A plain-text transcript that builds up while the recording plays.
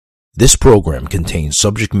This program contains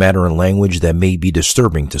subject matter and language that may be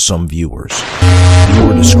disturbing to some viewers.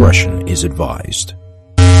 Viewer discretion is advised.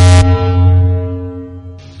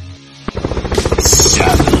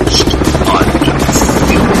 Savage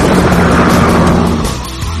Undefeated.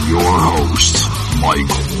 Your host,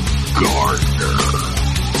 Michael Gardner.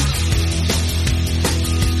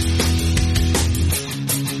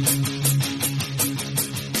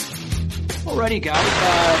 Alrighty,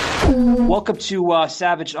 guys. Welcome to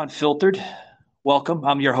Savage Unfiltered. Welcome.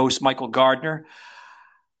 I'm your host, Michael Gardner.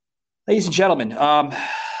 Ladies and gentlemen,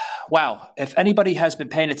 wow. If anybody has been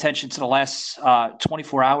paying attention to the last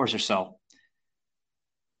 24 hours or so,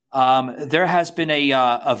 there has been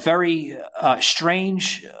a very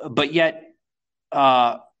strange but yet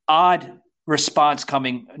odd response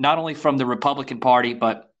coming not only from the Republican Party,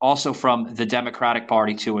 but also from the Democratic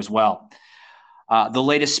Party too as well. The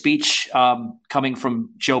latest speech coming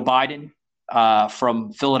from Joe Biden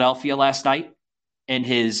from Philadelphia last night in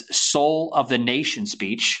his Soul of the Nation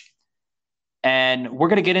speech. And we're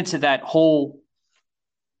going to get into that whole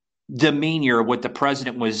demeanor, what the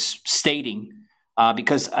president was stating,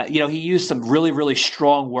 because, he used some really, really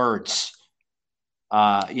strong words,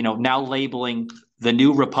 now labeling the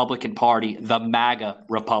new Republican Party the MAGA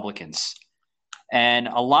Republicans. And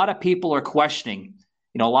a lot of people are questioning,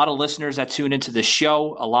 a lot of listeners that tune into the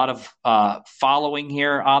show, a lot of following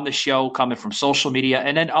here on the show coming from social media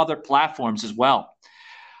and then other platforms as well.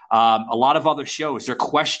 A lot of other shows, they're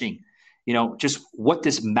questioning, just what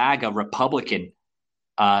this MAGA Republican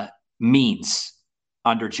means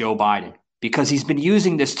under Joe Biden, because he's been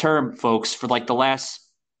using this term, folks, for like the last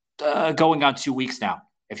going on 2 weeks now,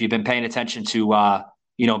 if you've been paying attention to,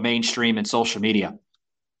 mainstream and social media.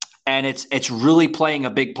 And it's really playing a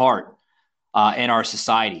big part in our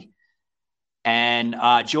society. And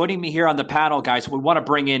joining me here on the panel, guys, we want to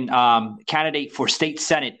bring in candidate for state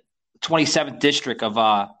Senate, 27th District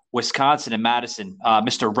of Wisconsin and Madison,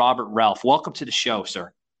 Mr. Robert Relph. Welcome to the show,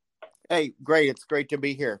 sir. Hey, great. It's great to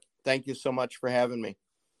be here. Thank you so much for having me.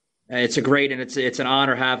 It's an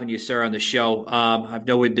honor having you, sir, on the show. I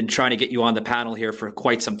know we've been trying to get you on the panel here for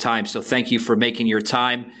quite some time, so thank you for making your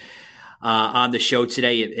time on the show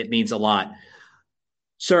today. It means a lot.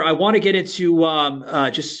 Sir, I want to get into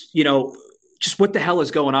just what the hell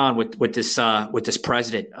is going on with this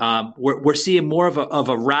president. We're seeing more of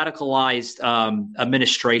a radicalized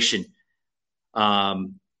administration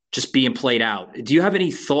just being played out. Do you have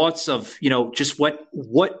any thoughts of just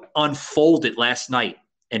what unfolded last night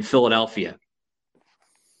in Philadelphia?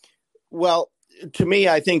 Well, to me,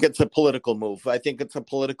 I think it's a political move. I think it's a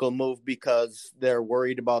political move because they're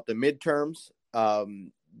worried about the midterms.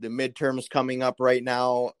 The midterms coming up right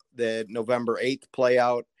now, the November 8th play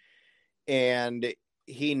out. And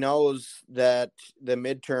he knows that the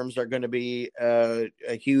midterms are going to be a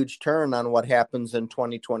huge turn on what happens in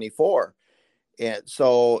 2024. And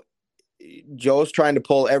so Joe's trying to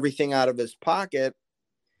pull everything out of his pocket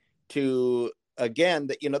to, again,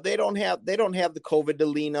 that, they don't have the COVID to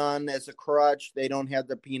lean on as a crutch. They don't have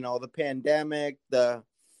the pandemic, the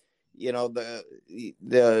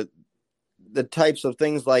types of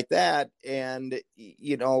things like that. And,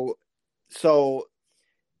 so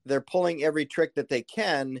they're pulling every trick that they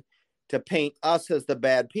can to paint us as the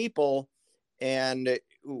bad people. And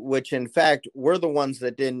which in fact, we're the ones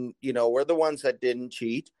that didn't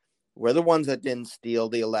cheat. We're the ones that didn't steal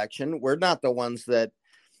the election. We're not the ones that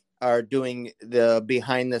are doing the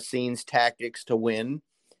behind the scenes tactics to win.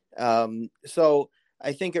 So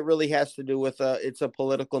I think it really has to do with it's a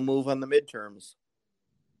political move on the midterms.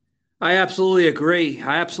 I absolutely agree.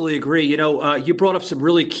 You brought up some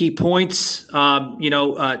really key points. You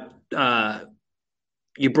brought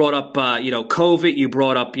up, COVID. You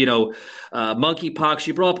brought up, monkeypox.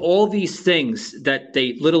 You brought up all these things that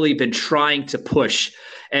they literally been trying to push.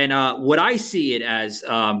 And what I see it as,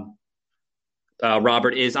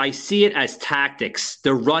 Robert, is I see it as tactics.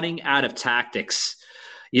 They're running out of tactics.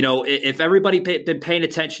 If everybody been paying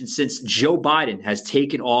attention since Joe Biden has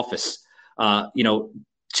taken office,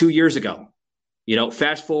 2 years ago,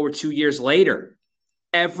 fast forward 2 years later,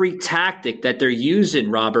 every tactic that they're using,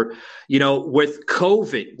 Robert, with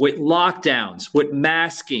COVID, with lockdowns, with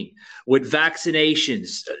masking, with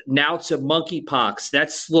vaccinations, now to monkeypox,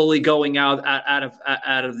 that's slowly going out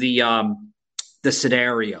of the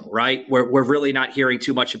scenario, right? We're really not hearing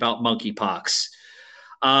too much about monkeypox.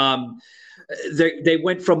 They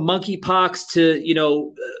went from monkeypox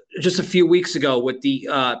to, just a few weeks ago with the,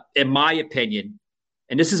 in my opinion,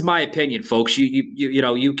 and this is my opinion, folks.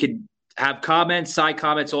 You could have comments, side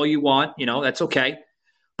comments, all you want. That's okay.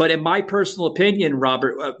 But in my personal opinion,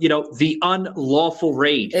 Robert, the unlawful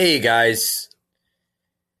raid. Hey guys,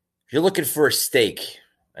 If you're looking for a steak,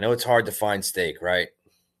 I know it's hard to find steak, right?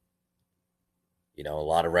 You know, a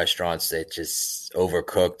lot of restaurants that just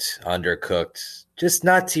overcooked, undercooked, just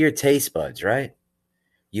not to your taste buds, right?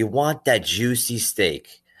 You want that juicy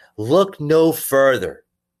steak. Look no further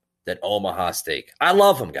than Omaha Steak. I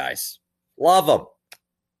love them, guys. Love them.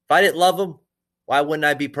 If I didn't love them, why wouldn't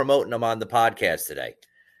I be promoting them on the podcast today?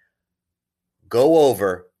 Go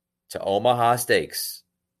over to Omaha Steaks,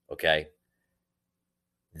 okay?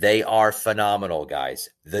 They are phenomenal, guys.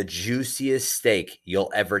 The juiciest steak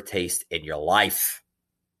you'll ever taste in your life,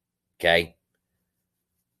 okay?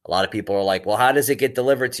 A lot of people are like, well, how does it get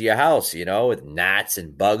delivered to your house? You know, with gnats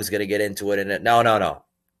and bugs going to get into it. And no.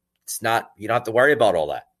 It's not, you don't have to worry about all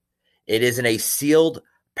that. It is in a sealed,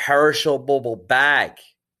 perishable bag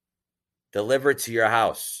delivered to your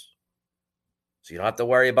house. So you don't have to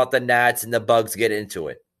worry about the gnats and the bugs get into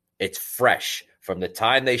it. It's fresh from the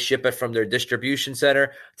time they ship it from their distribution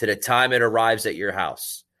center to the time it arrives at your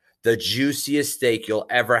house. The juiciest steak you'll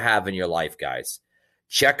ever have in your life, guys.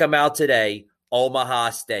 Check them out today. Omaha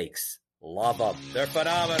Steaks. Love them. They're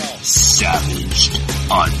phenomenal. Savaged,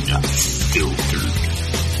 unfiltered.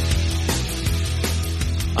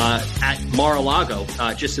 At Mar-a-Lago,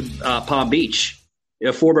 just in Palm Beach,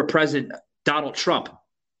 former President Donald Trump,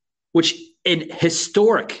 which in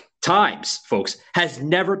historic times, folks, has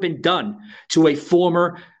never been done to a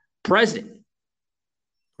former president.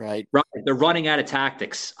 Right. They're running out of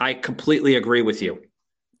tactics. I completely agree with you.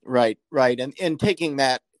 Right. And taking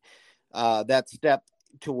that step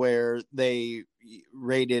to where they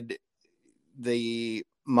raided the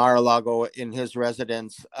Mar-a-Lago in his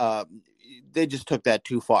residence, they just took that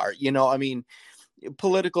too far. You know, I mean,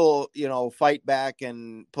 political, fight back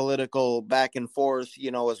and political back and forth,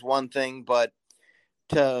 is one thing, but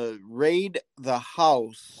to raid the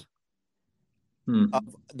house of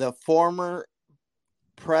the former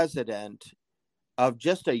president of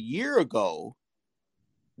just a year ago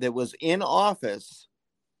that was in office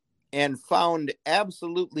and found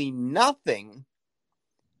absolutely nothing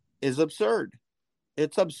is absurd.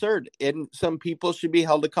 It's absurd. And some people should be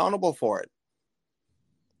held accountable for it.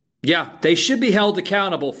 Yeah, they should be held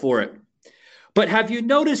accountable for it. But have you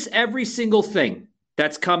noticed every single thing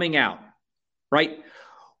that's coming out, right?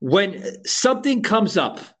 When something comes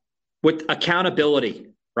up with accountability,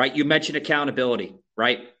 right? You mentioned accountability,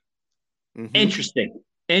 right? Mm-hmm.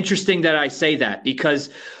 Interesting that I say that, because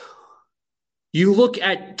you look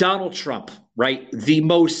at Donald Trump, right? The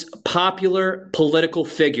most popular political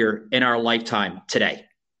figure in our lifetime today.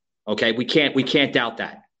 Okay, we can't doubt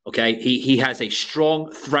that. Okay, he has a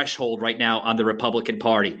strong threshold right now on the Republican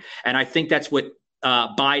Party, and I think that's what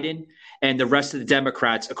Biden and the rest of the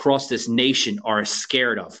Democrats across this nation are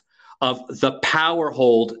scared of the power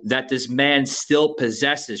hold that this man still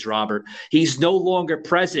possesses, Robert. He's no longer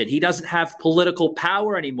president. He doesn't have political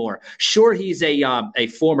power anymore. Sure, he's a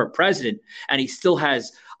former president, and he still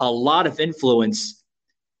has a lot of influence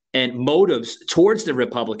and motives towards the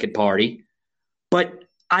Republican Party. But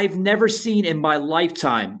I've never seen in my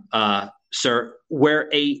lifetime, sir,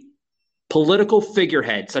 where a political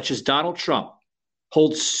figurehead such as Donald Trump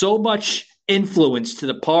holds so much influence to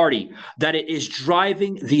the party that it is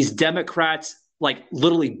driving these Democrats like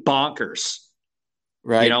literally bonkers.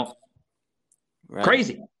 Right. Right.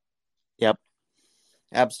 Crazy. Yep.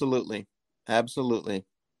 Absolutely. And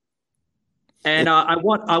I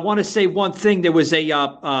want to say one thing. There was an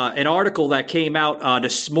article that came out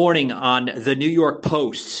this morning on the New York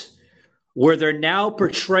Post where they're now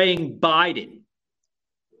portraying Biden,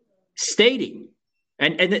 stating,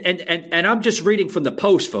 and I'm just reading from the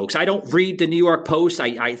Post, folks. I don't read the New York Post.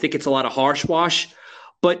 I think it's a lot of harsh-wash,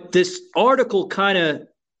 but this article kind of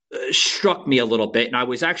struck me a little bit, and I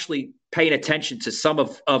was actually paying attention to some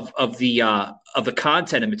of the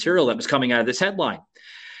content and material that was coming out of this headline.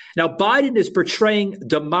 Now, Biden is portraying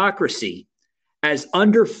democracy as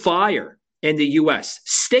under fire in the U.S.,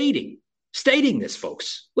 stating this,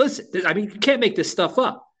 folks. Listen, I mean, you can't make this stuff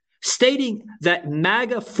up. Stating that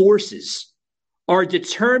MAGA forces are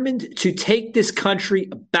determined to take this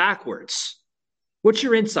country backwards. What's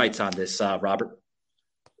your insights on this, Robert?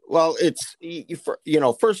 Well, it's,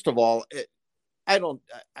 first of all, I don't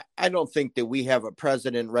think that we have a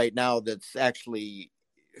president right now that's actually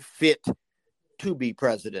fit to be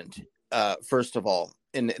president, first of all.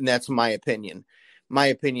 And that's my opinion. My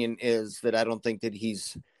opinion is that I don't think that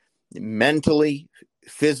he's mentally,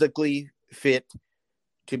 physically fit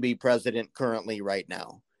to be president currently right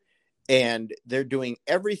now. And they're doing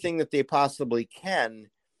everything that they possibly can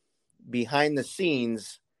behind the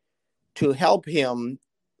scenes to help him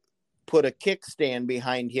put a kickstand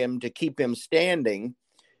behind him to keep him standing.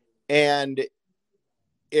 And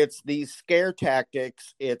it's these scare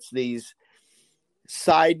tactics. It's these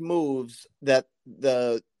side moves that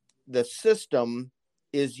the system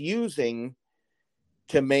is using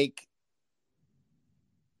to make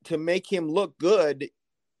him look good,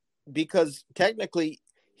 because technically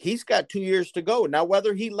he's got 2 years to go. Now,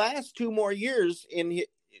 whether he lasts 2 more years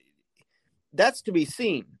that's to be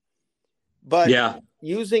seen. But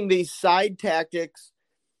using these side tactics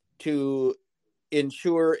to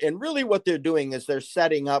ensure, and really what they're doing is they're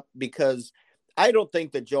setting up, because I don't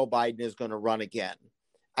think that Joe Biden is going to run again.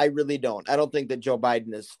 I really don't. I don't think that Joe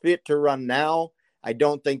Biden is fit to run now. I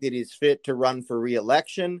don't think that he's fit to run for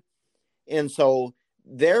re-election. And so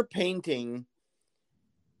they're painting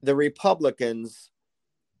the Republicans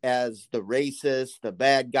as the racists, the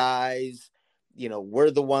bad guys.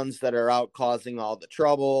 We're the ones that are out causing all the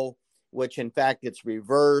trouble, which in fact it's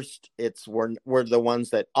reversed. We're the ones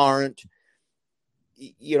that aren't.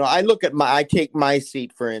 I take my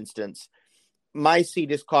seat, for instance. My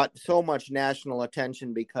seat has caught so much national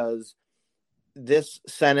attention because this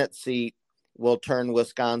Senate seat will turn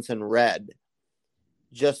Wisconsin red.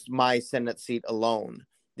 Just my Senate seat alone,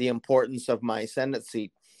 the importance of my Senate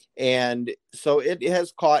seat. And so it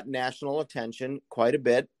has caught national attention quite a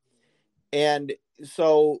bit. And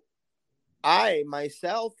so I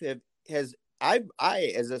myself as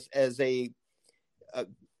a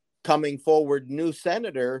coming forward new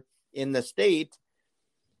senator in the state,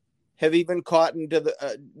 have even gotten to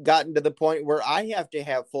the point where I have to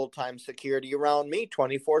have full-time security around me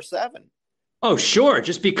 24/7. Oh, sure.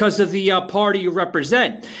 Just because of the party you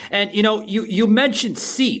represent. And, you mentioned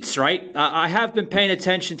seats, right? I have been paying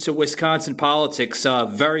attention to Wisconsin politics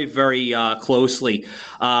very, very closely.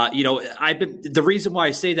 The reason why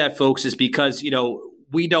I say that, folks, is because,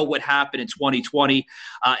 we know what happened in 2020,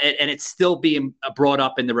 and it's still being brought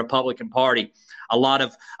up in the Republican Party. A lot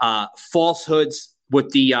of falsehoods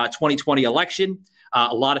with the 2020 election.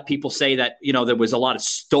 A lot of people say that, there was a lot of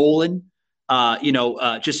stolen,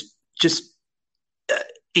 just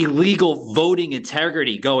illegal voting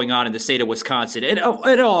integrity going on in the state of Wisconsin, and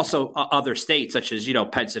also other states such as,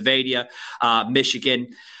 Pennsylvania, Michigan,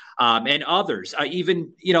 and others,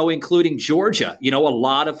 even, including Georgia. A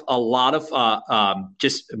lot of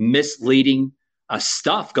just misleading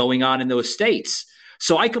stuff going on in those states.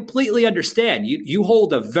 So I completely understand. You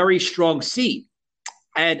hold a very strong seat.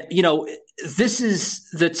 And, this is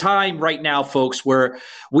the time right now, folks, where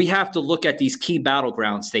we have to look at these key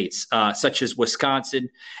battleground states, such as Wisconsin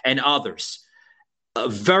and others,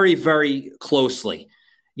 very, very closely.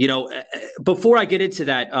 Before I get into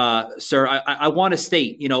that, sir, I want to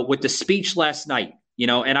state, with the speech last night,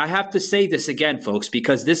 and I have to say this again, folks,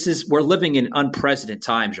 because we're living in unprecedented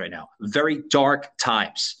times right now, very dark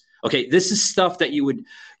times. Okay, this is stuff that you would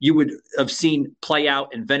have seen play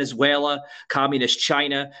out in Venezuela, communist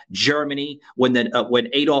China, Germany, when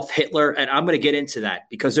Adolf Hitler, and I'm going to get into that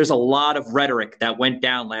because there's a lot of rhetoric that went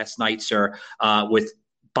down last night, sir, with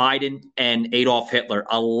Biden and Adolf Hitler.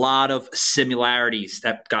 A lot of similarities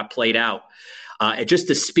that got played out. Just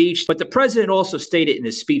the speech, but the president also stated in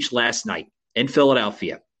his speech last night in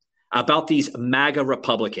Philadelphia about these MAGA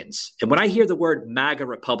Republicans. And when I hear the word MAGA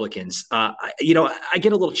Republicans, I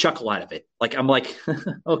get a little chuckle out of it. I'm like,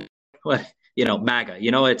 okay, what, MAGA,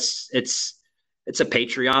 it's a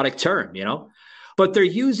patriotic term, but they're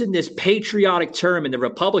using this patriotic term in the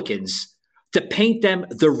Republicans to paint them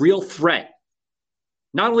the real threat,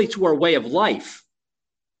 not only to our way of life,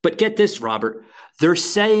 but get this, Robert, they're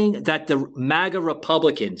saying that the MAGA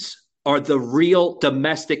Republicans are the real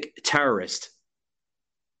domestic terrorists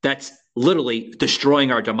that's literally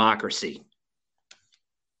destroying our democracy.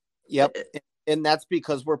 Yep. And that's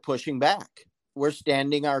because we're pushing back. We're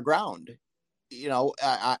standing our ground,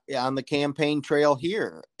 on the campaign trail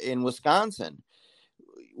here in Wisconsin.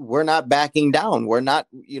 We're not backing down. We're not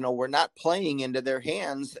playing into their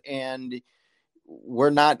hands, and we're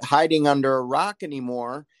not hiding under a rock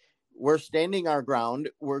anymore. We're standing our ground.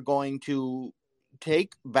 We're going to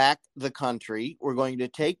take back the country. We're going to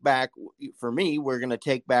take back, for me, we're going to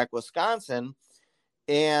take back Wisconsin.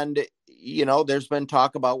 And, there's been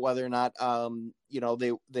talk about whether or not,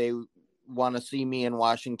 they want to see me in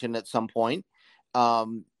Washington at some point.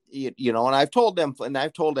 And I've told them, and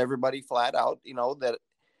I've told everybody flat out, that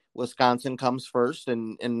Wisconsin comes first,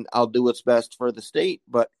 and I'll do what's best for the state.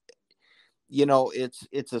 But,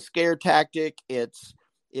 it's a scare tactic. It's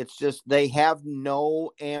just, they have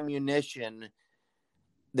no ammunition.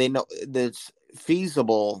 They know that's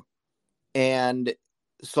feasible. And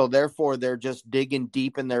so therefore they're just digging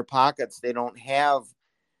deep in their pockets. They don't have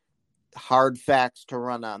hard facts to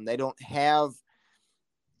run on. They don't have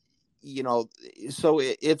you know, so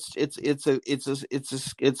it's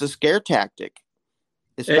a scare tactic.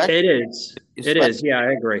 It is. It is. Yeah,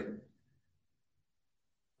 I agree.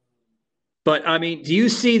 But I mean, do you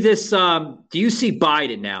see this? Do you see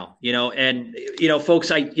Biden now? And folks,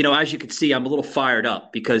 as you can see, I'm a little fired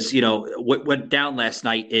up because what went down last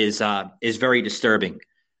night is very disturbing.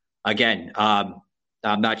 Again, I'm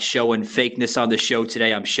not showing fakeness on the show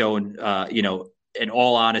today. I'm showing, in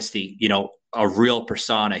all honesty, a real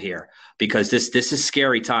persona here because this is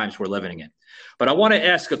scary times we're living in. But I want to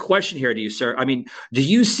ask a question here to you, sir. I mean, do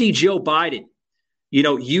you see Joe Biden,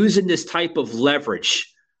 using this type of leverage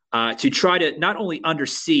to try to not only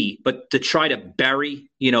undersee, but to try to bury,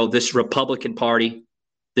 this Republican Party,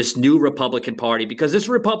 this new Republican Party, because this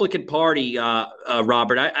Republican Party,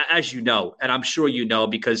 Robert, as you know, and I'm sure you know,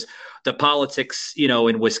 because the politics,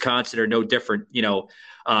 in Wisconsin are no different,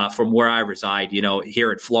 from where I reside,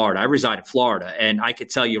 here in Florida. I reside in Florida, and I could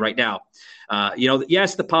tell you right now,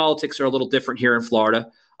 yes, the politics are a little different here in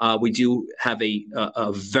Florida. We do have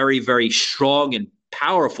a very, very strong and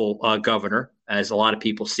powerful governor, as a lot of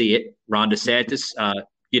people see it, Ron DeSantis,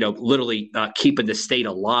 literally keeping the state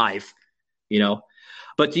alive,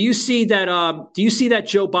 But do you see that? Do you see that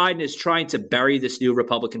Joe Biden is trying to bury this new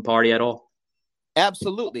Republican Party at all?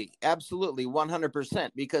 Absolutely, 100%,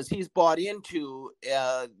 because he's bought into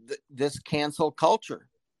this cancel culture.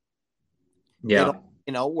 Yeah,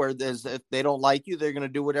 where if they don't like you, they're going to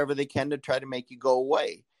do whatever they can to try to make you go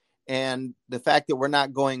away. And the fact that we're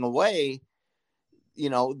not going away,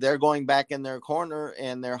 they're going back in their corner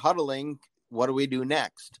and they're huddling. What do we do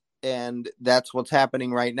next? And that's what's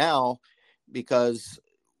happening right now, because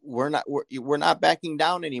we're not backing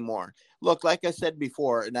down anymore. Look, like I said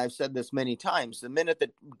before, and I've said this many times, the minute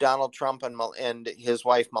that Donald Trump and his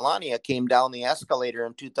wife Melania came down the escalator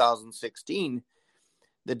in 2016,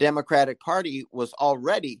 the Democratic Party was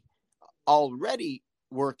already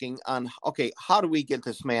working on, okay, how do we get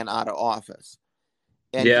this man out of office?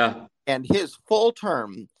 And his full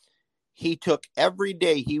term, he took every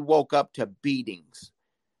day, he woke up to beatings.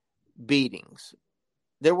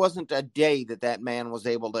 There wasn't a day that man was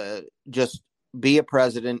able to just be a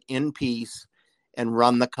president in peace and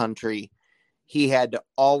run the country. He had to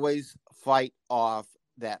always fight off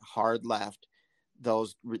that hard left,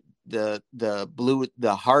 the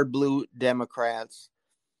hard blue Democrats,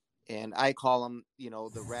 and I call them,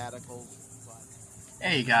 the radicals.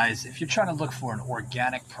 Hey guys, if you're trying to look for an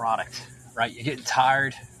organic product, right, you're getting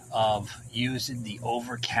tired of using the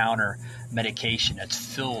over-counter medication that's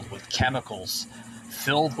filled with chemicals,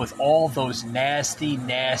 filled with all those nasty,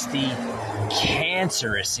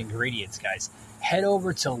 cancerous ingredients, guys, head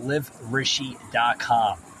over to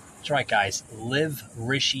liverishi.com. That's right, guys,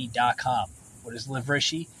 liverishi.com. What is Live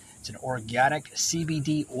Rishi? It's an organic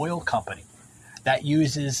CBD oil company that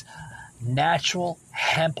uses natural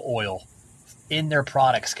hemp oil in their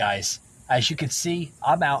products, guys. As you can see,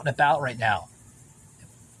 I'm out and about right now.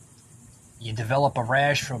 You develop a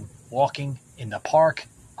rash from walking in the park,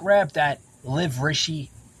 grab that Live Rishi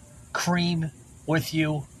cream with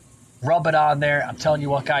you, rub it on there. I'm telling you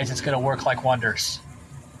what, guys, it's going to work like wonders.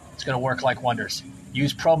 It's going to work like wonders.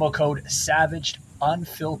 Use promo code SAVAGED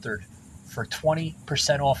UNFILTERED for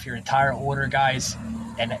 20% off your entire order, guys.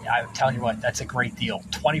 And I'm telling you what, that's a great deal.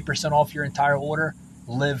 20% off your entire order.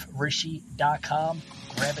 LiveRishi.com.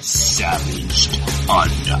 Grab it. Savaged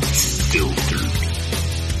Unfiltered.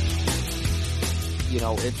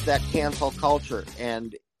 It's that cancel culture,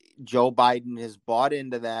 and Joe Biden has bought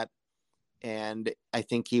into that, and I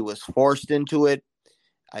think he was forced into it.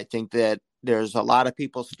 I think that there's a lot of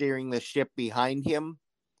people steering the ship behind him.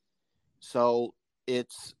 So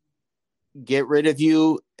it's get rid of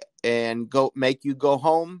you and make you go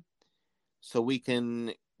home so we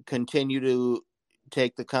can continue to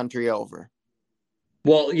take the country over.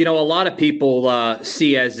 Well, a lot of people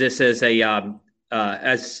see this as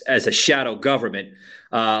a shadow government.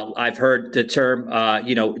 I've heard the term,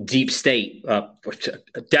 deep state,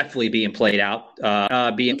 definitely being played out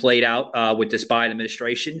with this Biden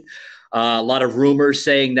administration. A lot of rumors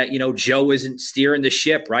saying that, Joe isn't steering the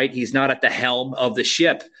ship, right? He's not at the helm of the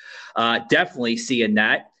ship. Definitely seeing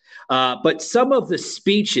that. But some of the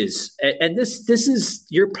speeches, and this is,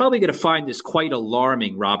 you're probably going to find this quite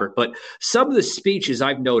alarming, Robert, but some of the speeches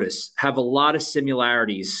I've noticed have a lot of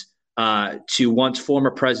similarities to once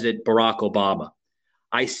former President Barack Obama.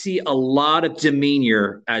 I see a lot of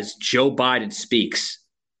demeanor as Joe Biden speaks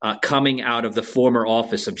coming out of the former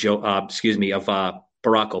office of Barack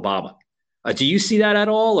Obama. Do you see that at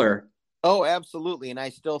all, or? Oh, absolutely. And I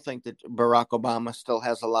still think that Barack Obama still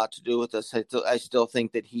has a lot to do with this. I still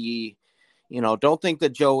think that he, Don't think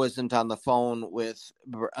that Joe isn't on the phone with,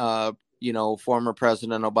 former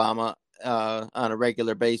President Obama on a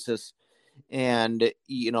regular basis. And,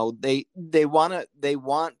 they want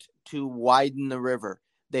to widen the river.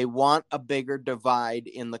 They want a bigger divide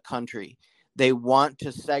in the country. They want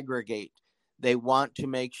to segregate. They want to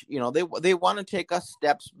make, they want to take us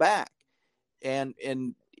steps back. And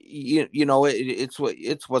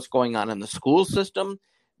it's what's going on in the school system.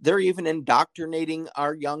 They're even indoctrinating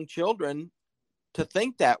our young children to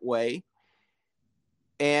think that way,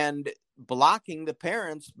 and blocking the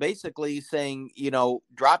parents, basically saying,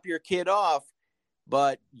 drop your kid off,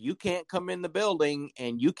 but you can't come in the building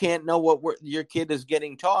and you can't know what your kid is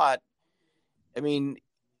getting taught. I mean,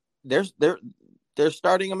 they're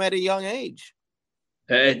starting them at a young age.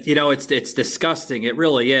 It's disgusting. It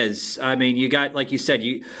really is. I mean, you got, like you said,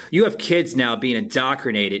 you have kids now being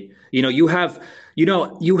indoctrinated. You have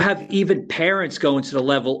even parents going to the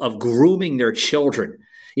level of grooming their children.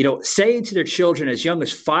 Saying to their children as young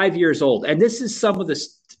as 5 years old, and this is some of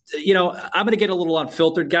this. I'm going to get a little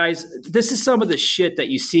unfiltered, guys. This is some of the shit that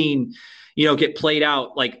you've seen, get played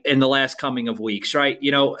out like in the last coming of weeks, right?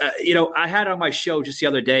 I had on my show just the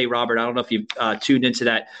other day, Robert. I don't know if you tuned into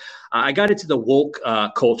that. I got into the woke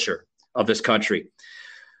culture of this country,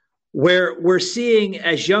 where we're seeing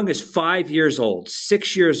as young as 5 years old,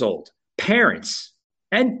 6 years old, parents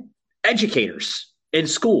and educators in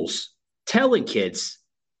schools telling kids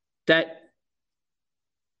that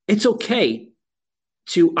it's okay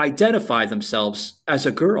to identify themselves as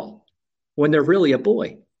a girl when they're really a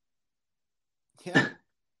boy.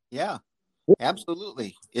 Yeah,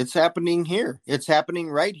 absolutely. It's happening here. It's happening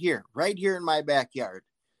right here in my backyard.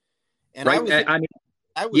 And right.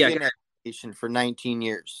 I was in education for 19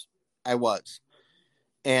 years. I was.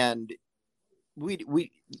 And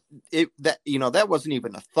that wasn't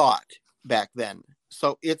even a thought back then.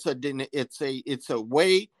 So it's a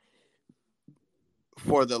way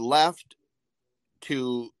for the left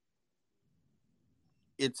to,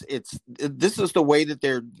 this is the way that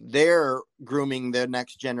they're grooming the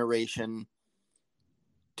next generation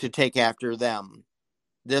to take after them.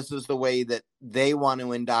 This is the way that they want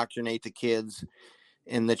to indoctrinate the kids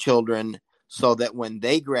and the children, so that when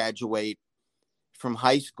they graduate from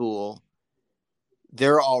high school,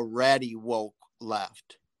 they're already woke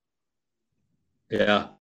left. Yeah.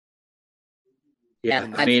 Yeah.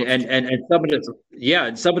 I mean, and some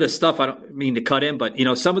of the stuff, I don't mean to cut in, but,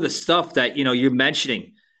 some of the stuff that, you're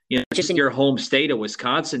mentioning, just in your home state of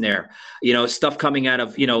Wisconsin there, stuff coming out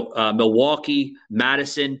of, Milwaukee,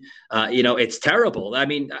 Madison, it's terrible. I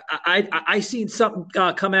mean, I seen something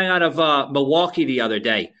coming out of Milwaukee the other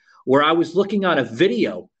day, where I was looking on a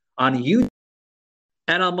video on YouTube,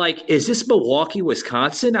 and I'm like, is this Milwaukee,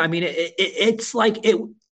 Wisconsin? I mean, it's like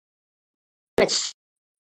it's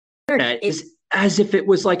internet is as if it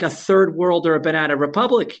was like a third world or a banana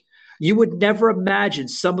republic. You would never imagine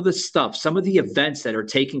some of the stuff, some of the events that are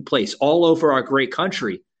taking place all over our great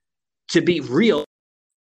country to be real.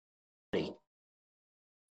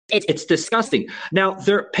 It's disgusting. Now,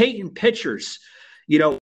 they're painting pictures,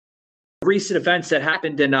 recent events that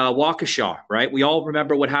happened in Waukesha, right? We all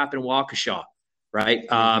remember what happened in Waukesha, right?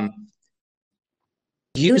 Mm-hmm.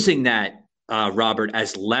 Using that, Robert,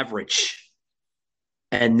 as leverage.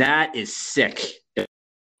 And that is sick.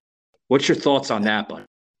 What's your thoughts on that, bud?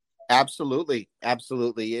 Absolutely.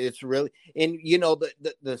 It's really, and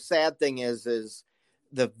the sad thing is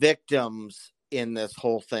the victims in this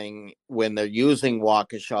whole thing, when they're using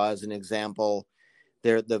Waukesha as an example,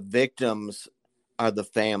 the victims are the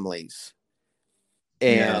families.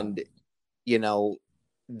 And,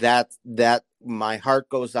 that my heart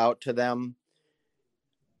goes out to them,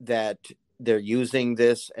 that they're using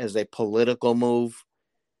this as a political move,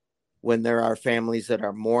 when there are families that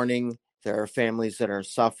are mourning, there are families that are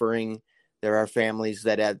suffering, there are families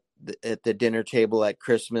that at the dinner table at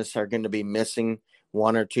Christmas are going to be missing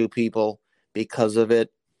one or two people because of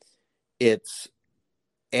it. Right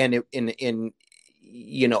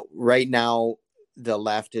now the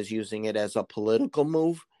left is using it as a political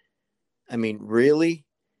move. I mean, really?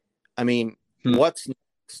 I mean, what's next?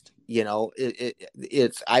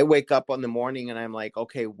 I wake up in the morning and I'm like,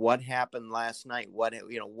 okay, what happened last night?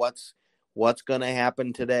 What's going to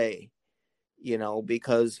happen today?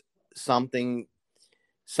 Because something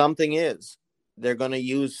is, they're going to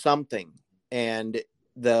use something. And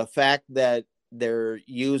the fact that they're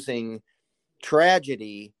using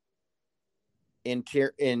tragedy in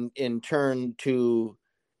turn to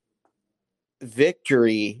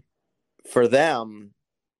victory for them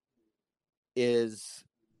is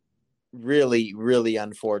really, really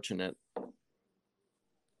unfortunate.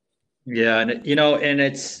 Yeah. And, and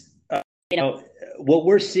it's, You know, what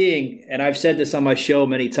we're seeing, and I've said this on my show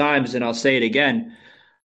many times, and I'll say it again.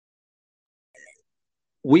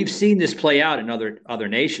 We've seen this play out in other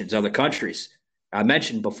nations, other countries. I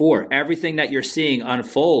mentioned before, everything that you're seeing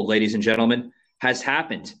unfold, ladies and gentlemen, has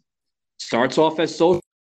happened. Starts off as social.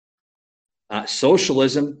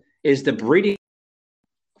 Socialism is the breeding,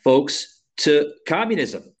 folks, to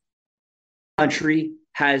communism. Country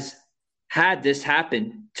has had this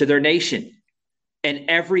happen to their nation. And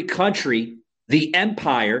every country, the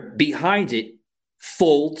empire behind it,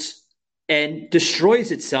 folds and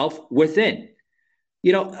destroys itself within.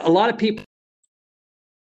 You know, a lot of people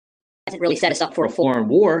hasn't really set us up for a foreign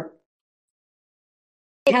war.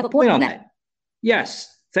 They have a point on that.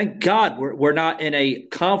 Yes, thank God we're not in a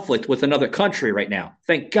conflict with another country right now.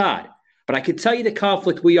 Thank God. But I can tell you the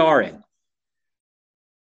conflict we are in.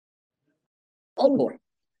 Cold War.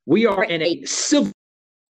 We are in a civil,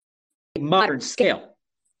 modern scale.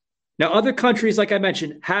 Now, other countries, like I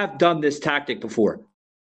mentioned, have done this tactic before.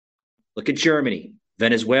 Look at Germany,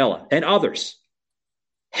 Venezuela, and others.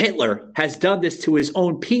 Hitler has done this to his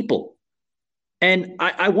own people. And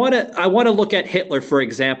I want to look at Hitler, for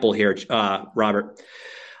example, here, Robert.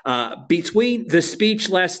 Between the speech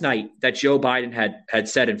last night that Joe Biden had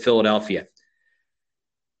said in Philadelphia,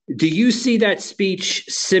 do you see that speech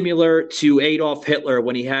similar to Adolf Hitler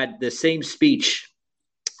when he had the same speech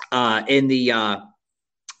in the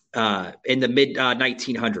mid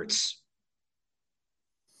 1900s?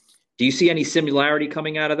 Do you see any similarity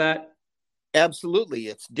coming out of that? Absolutely.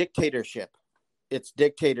 It's dictatorship.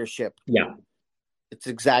 Yeah. It's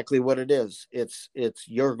exactly what it is. It's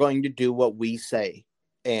you're going to do what we say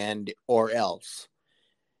and or else.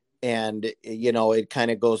 And you know, it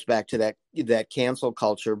kind of goes back to that cancel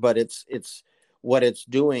culture, but it's what it's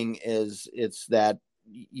doing is it's that,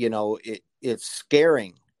 you know, it's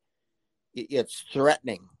scaring, it's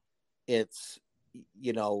threatening. It's,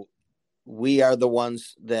 you know, we are the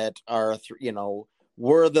ones that are, you know,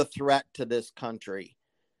 we're the threat to this country.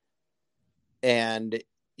 And,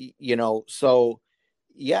 you know, so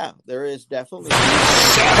yeah, there is definitely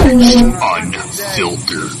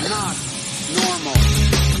Unfiltered. Not normal.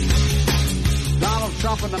 Donald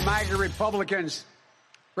Trump and the MAGA Republicans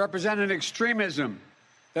represent an extremism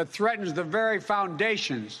that threatens the very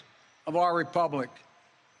foundations of our republic.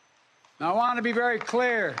 Now, I want to be very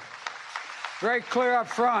clear up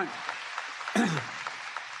front.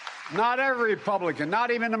 Not every Republican,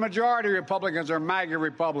 not even the majority of Republicans are MAGA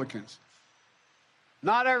Republicans.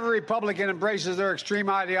 Not every Republican embraces their extreme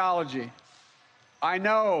ideology. I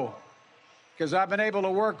know, because I've been able to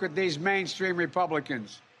work with these mainstream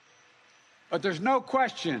Republicans. But there's no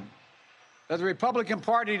question that the Republican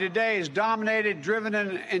Party today is dominated, driven,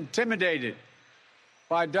 and intimidated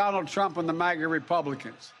by Donald Trump and the MAGA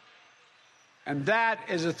Republicans. And that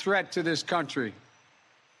is a threat to this country.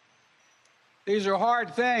 These are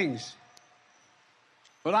hard things.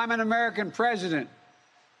 But I'm an American president.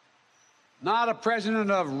 Not a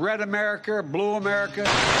president of red America, blue America.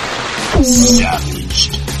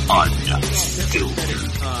 Savaged.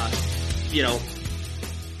 Unfiltered. You know,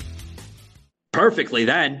 perfectly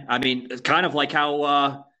then. I mean, it's kind of like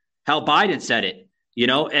how Biden said it, you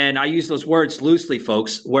know, and I use those words loosely,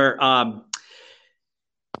 folks, where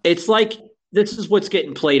it's like this is what's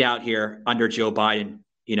getting played out here under Joe Biden,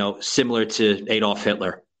 you know, similar to Adolf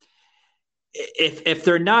Hitler. If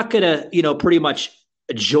they're not going to, you know, pretty much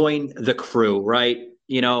join the crew, right?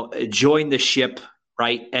 You know, join the ship,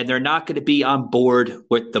 right? And they're not going to be on board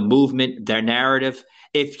with the movement, their narrative.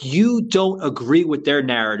 If you don't agree with their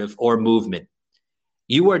narrative or movement,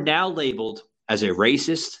 you are now labeled as a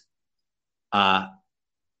racist, a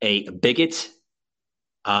bigot,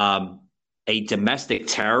 a domestic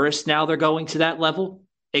terrorist. Now they're going to that level,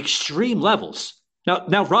 extreme levels.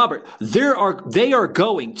 Now, Robert, they are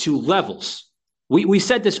going to levels. We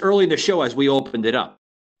said this early in the show as we opened it up.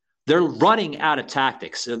 They're running out of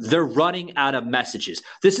tactics. They're running out of messages.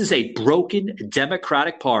 This is a broken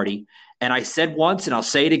Democratic Party. And I said once, and I'll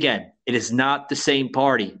say it again, it is not the same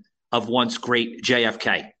party of once great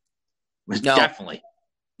JFK. Definitely.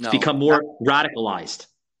 It's become more radicalized.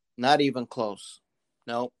 Not even close.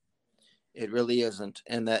 No, it really isn't.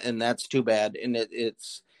 And that's too bad. And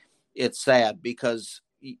it's sad because,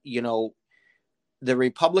 you know, the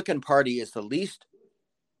Republican Party is the least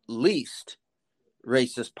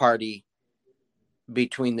racist party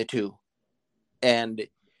between the two. And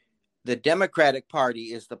the Democratic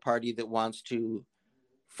Party is the party that wants to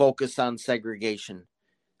focus on segregating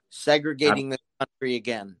the country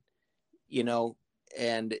again, you know,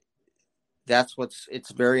 and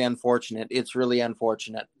it's very unfortunate. It's really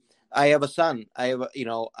unfortunate. I have a son. I'm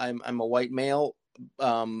a white male,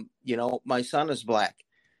 my son is black,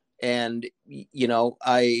 and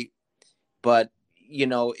but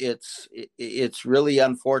it's really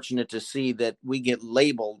unfortunate to see that we get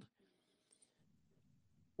labeled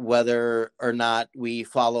whether or not we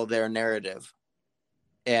follow their narrative,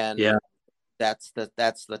 and Yeah. that's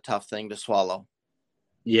the tough thing to swallow.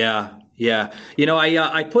 Yeah, yeah.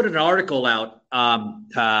 I put an article out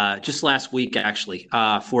just last week, actually,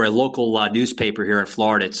 for a local newspaper here in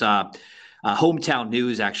Florida. It's Hometown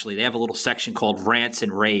News. Actually, they have a little section called Rants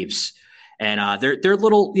and Raves, and they're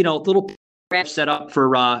little set up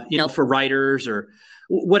for for writers or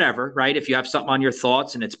whatever, right? If you have something on your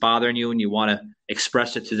thoughts and it's bothering you and you want to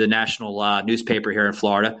express it to the national newspaper here in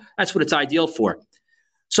Florida, that's what it's ideal for.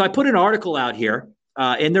 So I put an article out here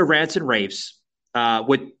in their Rants and Raves.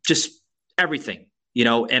 With just everything,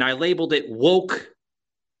 and I labeled it woke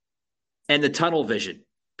and the tunnel vision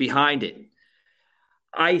behind it.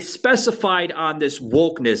 I specified on this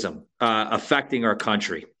wokenism affecting our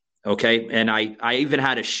country. Okay. And I even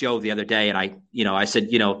had a show the other day, and I said,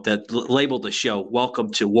 labeled the show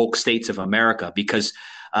 "Welcome to Woke States of America," because,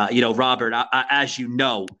 Robert, as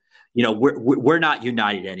we're not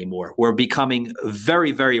united anymore. We're becoming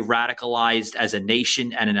very, very radicalized as a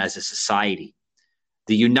nation and as a society.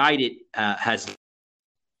 The United has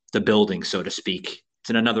the building, so to speak. It's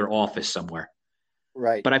in another office somewhere.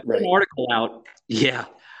 Right. But I put an article out. Yeah.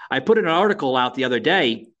 I put an article out the other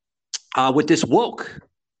day with this woke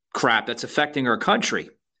crap that's affecting our country.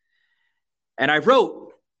 And I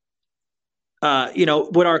wrote,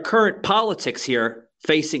 with our current politics here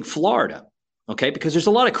facing Florida, okay, because there's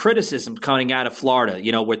a lot of criticism coming out of Florida,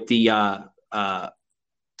 with the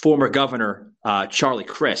former governor, Charlie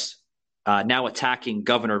Crist. Now attacking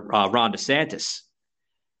Governor Ron DeSantis.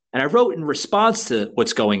 And I wrote in response to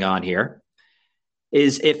what's going on here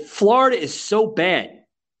is, if Florida is so bad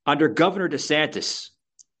under Governor DeSantis,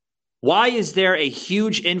 why is there a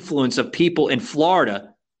huge influence of people in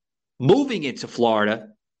Florida moving into Florida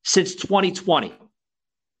since 2020?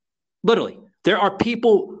 Literally, there are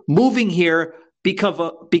people moving here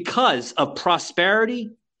because of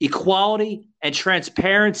prosperity, equality, and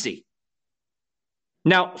transparency.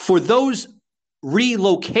 Now, for those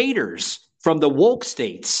relocators from the woke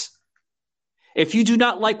states, if you do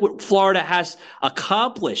not like what Florida has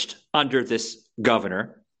accomplished under this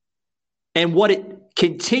governor and what it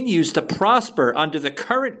continues to prosper under the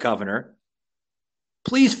current governor,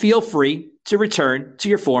 please feel free to return to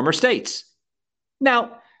your former states.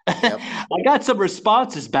 Now, I got some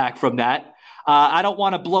responses back from that. I don't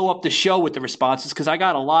want to blow up the show with the responses, because I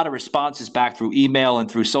got a lot of responses back through email and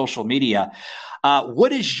through social media.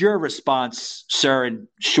 What is your response, sir, in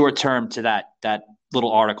short term to that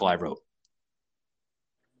little article I wrote?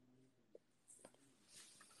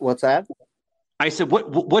 What's that? I said,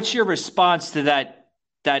 what's your response to that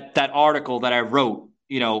article that I wrote,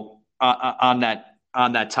 on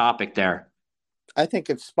that topic there? I think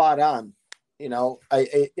it's spot on.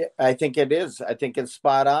 I think it is. I think it's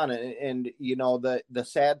spot on. And the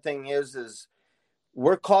sad thing is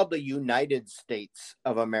we're called the United States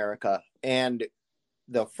of America. And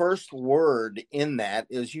the first word in that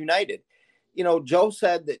is united. Joe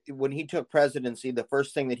said that when he took presidency, the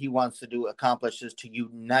first thing that he wants to accomplish is to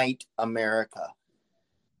unite America.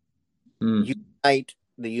 Unite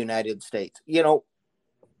the United States.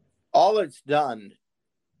 All it's done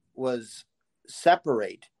was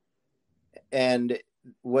separate. And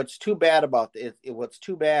what's too bad about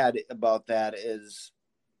that is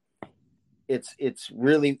it's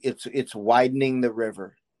widening the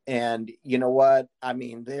river. And you know what? I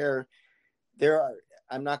mean, there are,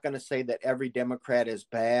 I'm not going to say that every Democrat is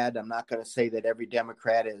bad. I'm not going to say that every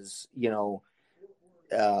Democrat is, I'm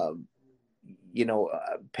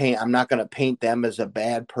not going to paint them as a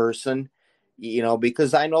bad person,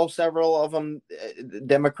 because I know several of them,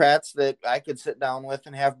 Democrats, that I could sit down with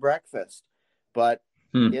and have breakfast. But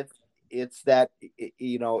it's that,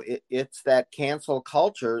 it's that cancel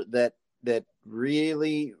culture that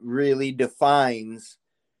really, really defines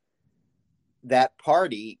that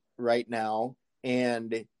party right now.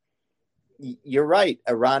 And you're right.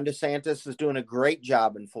 Ron DeSantis is doing a great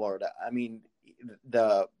job in Florida. I mean,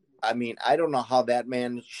 I don't know how that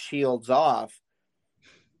man shields off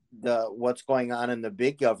what's going on in the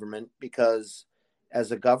big government, because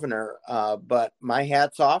as a governor, but my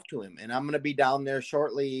hat's off to him. And I'm going to be down there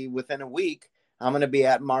shortly. Within a week, I'm going to be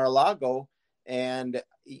at Mar-a-Lago, and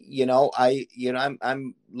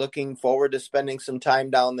I'm looking forward to spending some time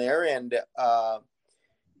down there, and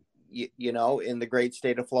in the great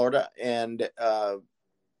state of Florida. And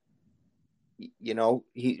Governor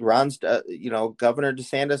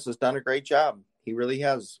DeSantis has done a great job. He really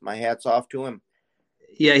has. My hat's off to him.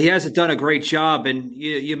 Yeah, he hasn't done a great job. And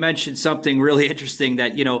you mentioned something really interesting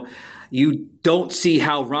that, you don't see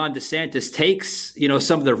how Ron DeSantis takes,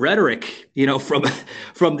 some of the rhetoric, from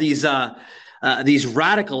from these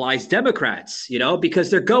radicalized Democrats,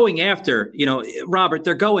 because they're going after, Robert,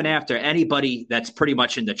 they're going after anybody that's pretty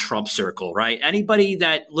much in the Trump circle, right? Anybody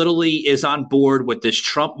that literally is on board with this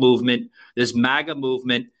Trump movement, this MAGA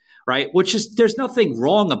movement, right? Which is, there's nothing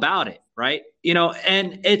wrong about it, right?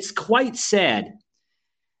 And it's quite sad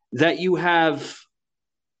that you have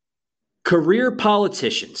career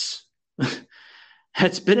politicians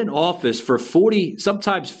that's been in office for 40,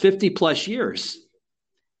 sometimes 50 plus years.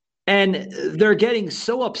 And they're getting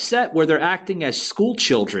so upset where they're acting as school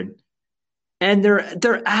children, and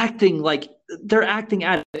they're acting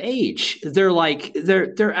out of age. Like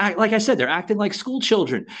I said, they're acting like school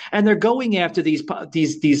children, and they're going after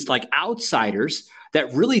these like outsiders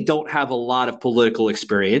that really don't have a lot of political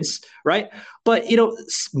experience, right? But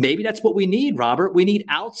maybe that's what we need, Robert. We need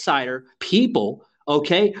outsider people,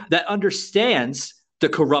 okay, that understands the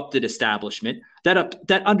corrupted establishment,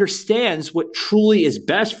 that understands what truly is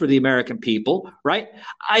best for the American people, right?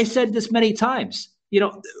 I said this many times.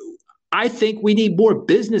 I think we need more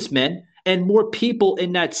businessmen and more people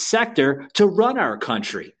in that sector to run our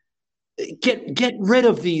country. Get rid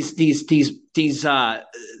of these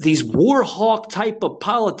war hawk type of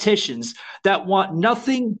politicians that want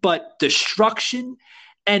nothing but destruction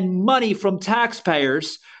and money from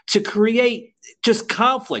taxpayers to create just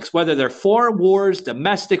conflicts, whether they're foreign wars,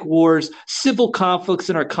 domestic wars, civil conflicts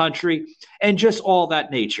in our country, and just all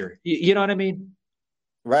that nature. You know what I mean?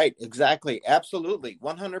 Right. Exactly. Absolutely.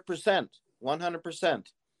 100%. 100%.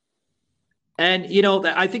 And,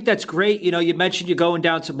 I think that's great. You mentioned you're going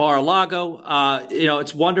down to Mar-a-Lago.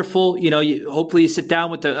 It's wonderful. Hopefully you sit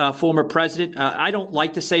down with the former president. I don't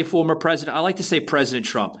like to say former president. I like to say President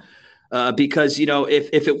Trump because,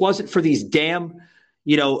 if it wasn't for these damn,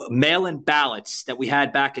 mail-in ballots that we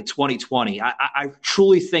had back in 2020, I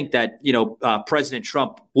truly think that, President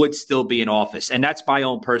Trump would still be in office. And that's my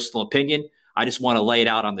own personal opinion. I just want to lay it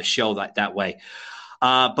out on the show that way.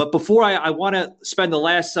 But before I want to spend the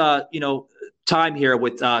last, time here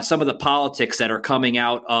with some of the politics that are coming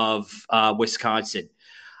out of Wisconsin,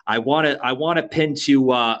 I want to pin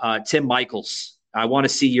to Tim Michels. I want to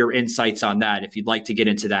see your insights on that if you'd like to get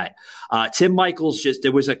into that. Tim Michels,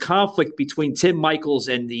 there was a conflict between Tim Michels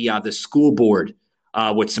and the school board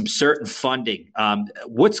with some certain funding.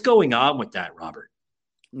 What's going on with that, Robert?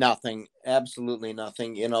 Nothing, absolutely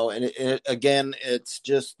nothing. And again, it's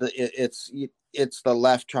just it's the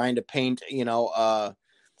left trying to paint,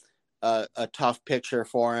 a tough picture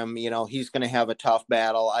for him. He's going to have a tough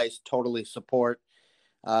battle. I totally support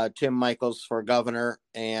Tim Michels for governor,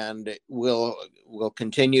 and will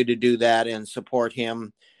continue to do that and support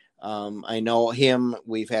him. I know him.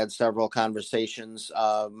 We've had several conversations,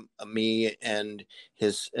 me and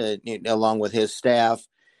his, along with his staff.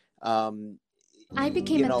 I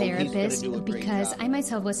became a therapist because I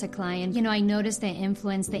myself was a client. I noticed the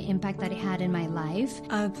influence, the impact that it had in my life.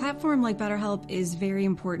 A platform like BetterHelp is very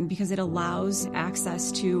important because it allows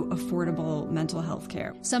access to affordable mental health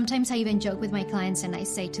care. Sometimes I even joke with my clients and I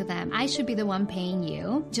say to them, I should be the one paying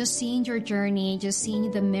you. Just seeing your journey, just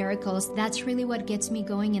seeing the miracles, that's really what gets me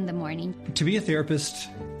going in the morning. To be a therapist,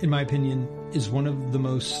 in my opinion, is one of the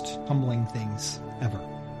most humbling things ever.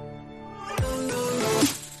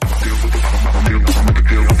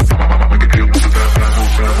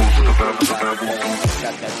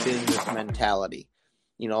 Got that business mentality,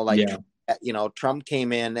 Trump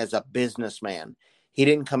came in as a businessman. He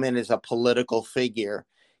didn't come in as a political figure.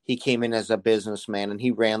 He came in as a businessman, and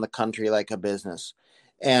he ran the country like a business.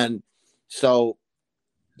 And so,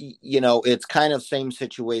 it's kind of same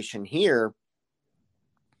situation here,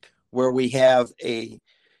 where we have a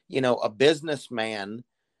businessman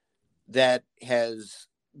that has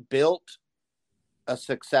built a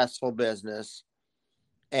successful business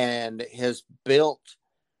and has built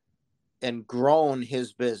and grown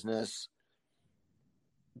his business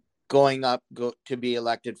to be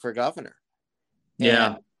elected for governor.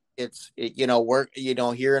 Yeah. And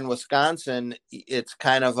here in Wisconsin, it's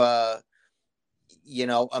kind of a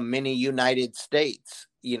mini United States.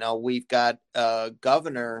 We've got a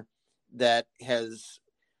governor that has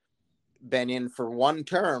been in for one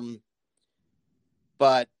term,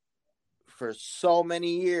 but for so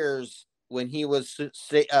many years, when he was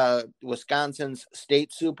Wisconsin's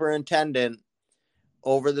state superintendent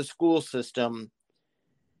over the school system,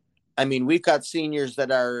 we've got seniors that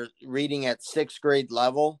are reading at 6th grade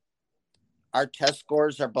level. Our test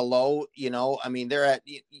scores are below, they're at,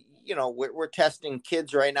 we're testing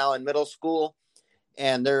kids right now in middle school,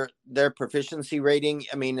 and their proficiency rating,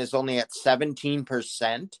 I mean, is only at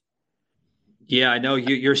 17%. Yeah, I know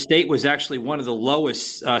your state was actually one of the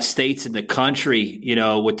lowest states in the country,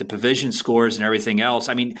 with the provision scores and everything else.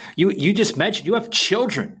 I mean, you just mentioned you have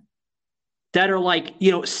children that are like,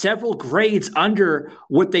 several grades under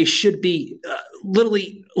what they should be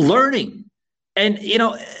literally learning. And,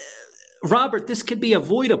 Robert, this could be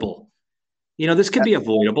avoidable. This could be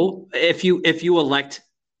avoidable if you elect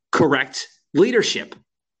correct leadership.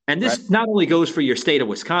 And this not only goes for your state of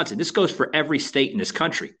Wisconsin, this goes for every state in this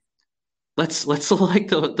country. Let's select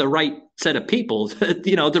the right set of people,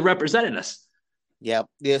 to represent us. Yeah,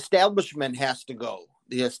 the establishment has to go.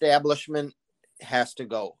 The establishment has to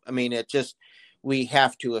go. I mean, we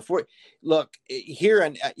have to. If we're look here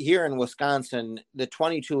in Wisconsin, the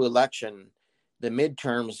 22 election, the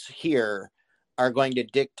midterms here are going to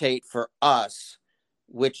dictate for us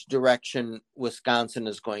which direction Wisconsin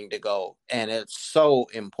is going to go, and it's so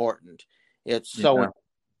important. It's so. Yeah.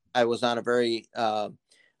 I was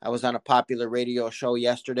on a popular radio show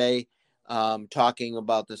yesterday, talking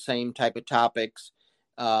about the same type of topics,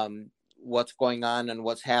 what's going on and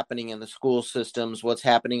what's happening in the school systems, what's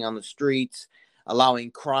happening on the streets, allowing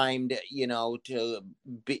crime to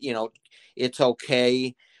be, it's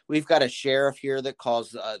okay. We've got a sheriff here that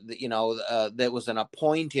calls, that was an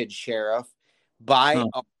appointed sheriff by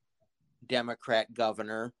a Democrat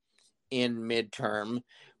governor in midterm.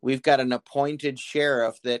 We've got an appointed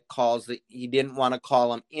sheriff that he didn't want to call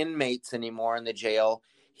them inmates anymore in the jail.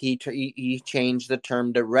 He changed the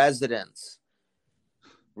term to residents.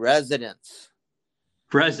 Residents,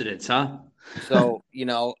 huh? So,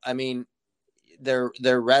 I mean, they're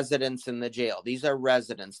residents in the jail. These are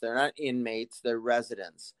residents. They're not inmates. They're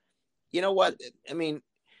residents. You know what? I mean,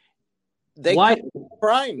 committed a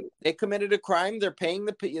crime. They committed a crime. They're paying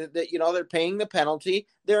they're paying the penalty.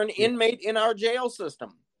 They're an inmate in our jail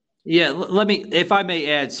system. Yeah, let me, if I may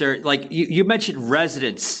add, sir, like you mentioned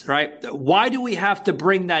residents, right? Why do we have to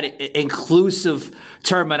bring that inclusive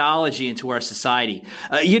terminology into our society?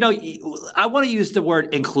 I want to use the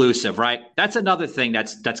word inclusive, right? That's another thing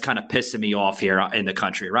that's kind of pissing me off here in the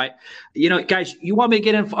country, right? Guys, you want me to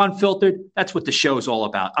get unfiltered? That's what the show's all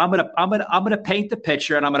about. I'm gonna paint the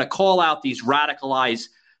picture, and I'm gonna call out these radicalized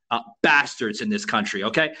bastards in this country.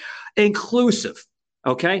 Okay, inclusive.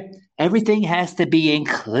 Okay, everything has to be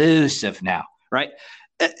inclusive now, right?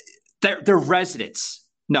 They're residents.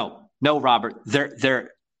 No, Robert. They're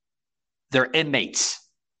inmates.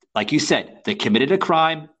 Like you said, they committed a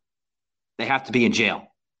crime. They have to be in jail.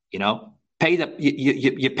 Pay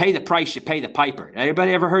you pay the price. You pay the piper.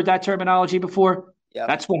 Anybody ever heard that terminology before? Yeah,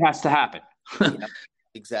 that's what has to happen. Yep.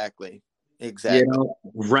 Exactly.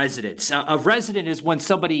 Residents. A resident is when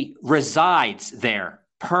somebody resides there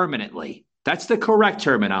permanently. That's the correct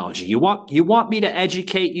terminology. You want me to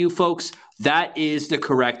educate you folks? That is the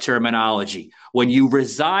correct terminology. When you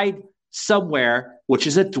reside somewhere, which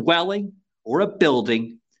is a dwelling or a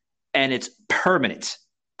building, and it's permanent,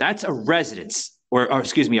 that's a residence, or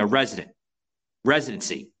excuse me, a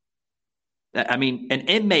residency. I mean, an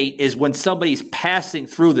inmate is when somebody's passing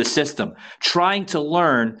through the system, trying to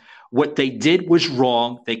learn what they did was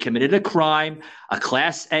wrong. They committed a crime, a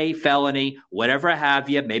Class A felony, whatever have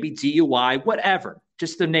you, maybe DUI, whatever.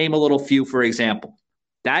 Just to name a little few, for example.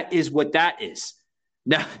 That is what that is.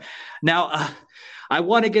 Now, I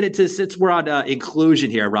want to get into, since we're on inclusion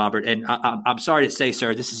here, Robert, and I'm sorry to say,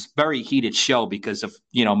 sir, this is a very heated show because of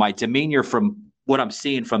my demeanor from what I'm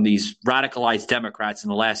seeing from these radicalized Democrats in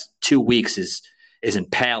the last 2 weeks is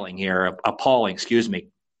appalling, excuse me,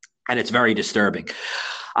 and it's very disturbing.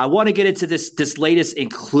 I want to get into this latest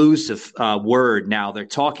inclusive word now. They're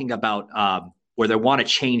talking about where they want to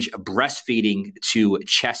change breastfeeding to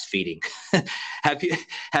chest feeding. Have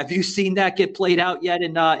you seen that get played out yet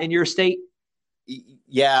in your state?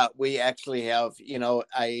 Yeah, we actually have.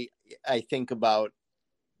 I think about,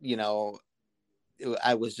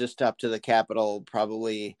 I was just up to the Capitol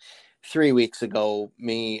probably 3 weeks ago.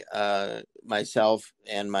 Me, myself,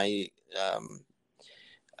 and my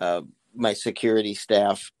security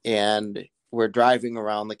staff, and we're driving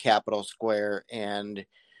around the Capitol Square, and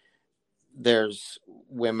there's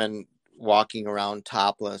women walking around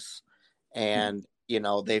topless, and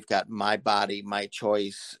they've got "my body, my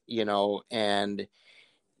choice," and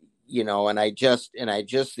I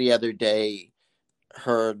just the other day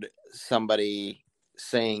heard somebody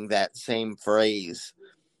saying that same phrase,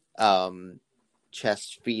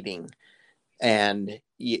 chest feeding, and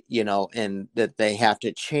and that they have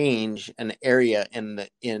to change an area in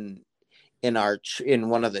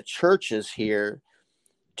one of the churches here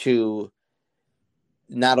to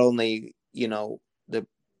not only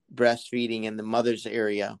breastfeeding in the mother's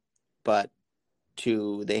area, but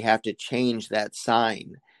they have to change that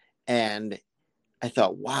sign. And I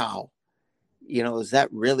thought, wow, is that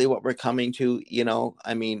really what we're coming to?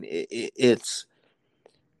 I mean, it's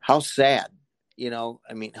how sad,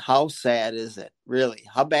 I mean, how sad is it really?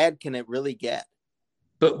 How bad can it really get?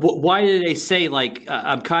 But why did they say, like,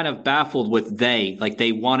 I'm kind of baffled with like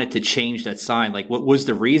they wanted to change that sign? Like, what was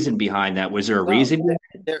the reason behind that? Was there a reason?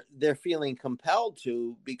 They're feeling compelled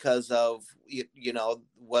to, because of,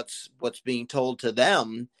 what's being told to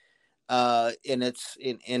them. And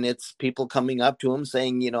it's people coming up to them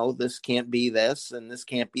saying, this can't be this and this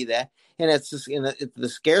can't be that. And it's just it's the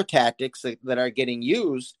scare tactics that are getting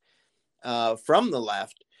used from the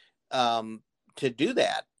left to do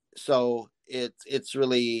that. So it's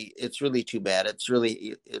really too bad. It's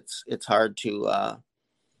really it's hard to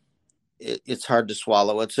it's hard to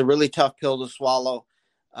swallow. It's a really tough pill to swallow.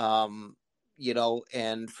 And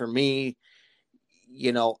for me,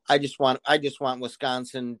 I just want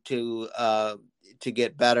Wisconsin to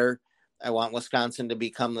get better. I want Wisconsin to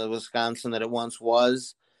become the Wisconsin that it once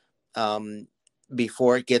was,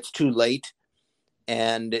 before it gets too late.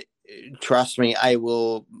 And trust me,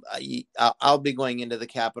 I'll be going into the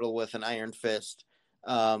Capitol with an iron fist.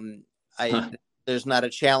 There's not a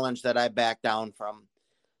challenge that I back down from.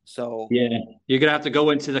 So yeah, you're gonna have to go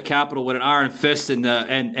into the Capitol with an iron fist and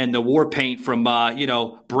the war paint from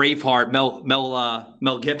Braveheart,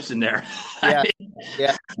 Mel Gibson there. Yeah,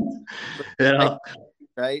 yeah,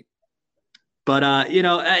 right. But I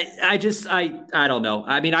don't know.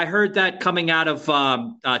 I mean, I heard that coming out of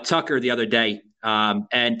Tucker the other day,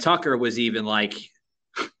 and Tucker was even like,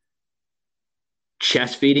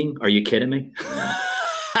 chest feeding. Are you kidding me?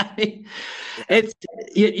 I mean, it's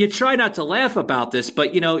you try not to laugh about this,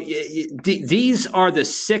 but these are the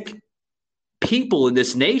sick people in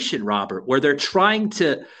this nation, Robert, where they're trying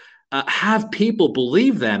to have people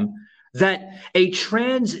believe them that a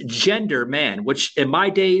transgender man, which in my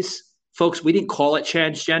days, folks, we didn't call it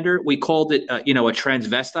transgender, we called it a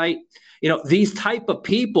transvestite. These type of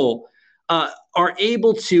people are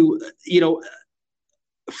able to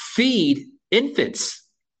feed infants.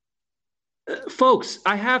 Folks,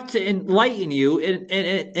 I have to enlighten you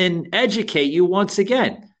and educate you once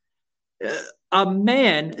again. A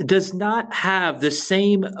man does not have the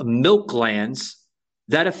same milk glands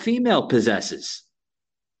that a female possesses.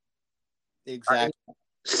 Exactly.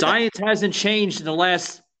 Science hasn't changed in the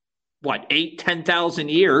last, 10,000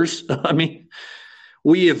 years. I mean,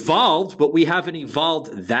 we evolved, but we haven't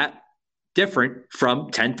evolved that different from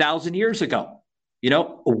 10,000 years ago.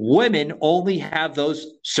 Women only have those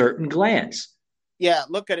certain glands. Yeah,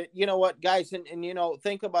 look at it. You know what, guys, and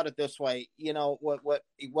think about it this way.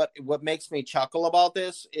 What makes me chuckle about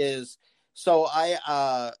this is, so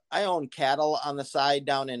I own cattle on the side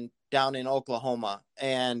down in Oklahoma,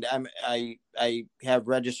 and I have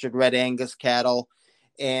registered Red Angus cattle,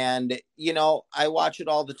 and I watch it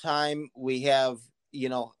all the time. We have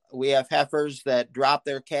heifers that drop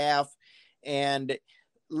their calf, and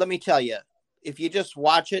let me tell you, if you just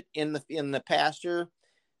watch it in the pasture,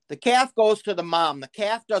 the calf goes to the mom. The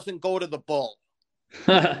calf doesn't go to the bull.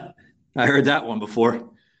 I heard that one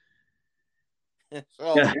before.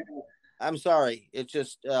 So yeah. I'm sorry. It's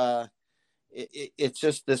just it's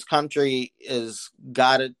just this country is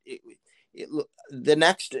got it. The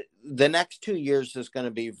next 2 years is going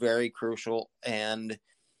to be very crucial, and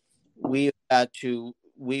we've got to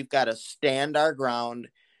stand our ground.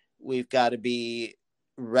 We've got to be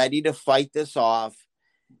ready to fight this off.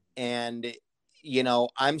 And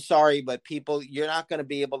I'm sorry, but people, you're not going to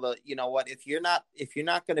be able to, if you're not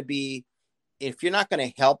going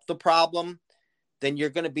to help the problem, then you're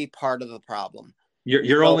going to be part of the problem.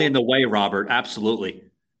 You're only in the way, Robert. Absolutely.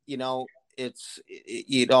 It's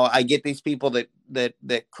I get these people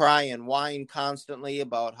that cry and whine constantly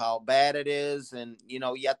about how bad it is, and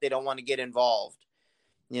yet they don't want to get involved.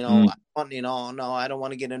 No, I don't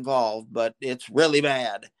want to get involved, but it's really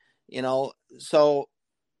bad. So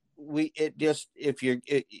if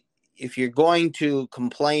you're going to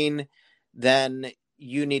complain, then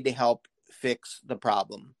you need to help fix the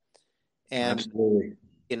problem. And absolutely.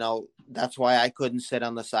 That's why I couldn't sit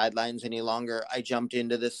on the sidelines any longer. I jumped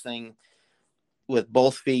into this thing with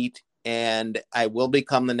both feet, and I will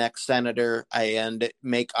become the next senator and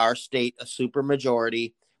make our state a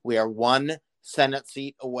supermajority. We are one Senate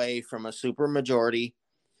seat away from a supermajority.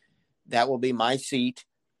 That will be my seat.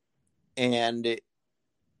 And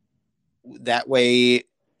that way,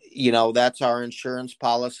 that's our insurance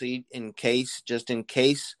policy in case Tim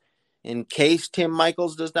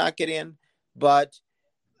Michaels does not get in. But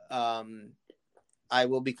I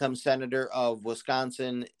will become senator of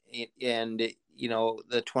Wisconsin and,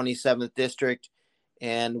 the 27th district,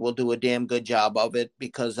 and we'll do a damn good job of it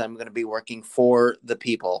because I'm going to be working for the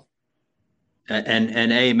people.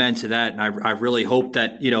 And amen to that. And I really hope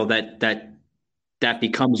that, that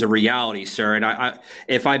becomes a reality, sir. And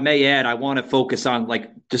if I may add, I want to focus on like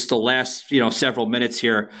just the last, several minutes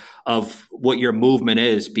here of what your movement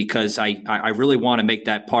is, because I really want to make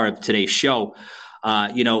that part of today's show.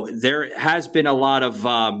 There has been a lot of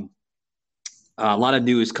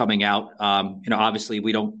news coming out. Obviously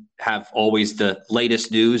we don't have always the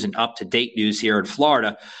latest news and up to date news here in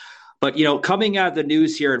Florida, but coming out of the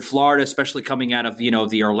news here in Florida, especially coming out of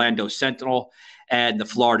the Orlando Sentinel and the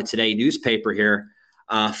Florida Today newspaper here,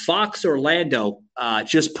 Fox Orlando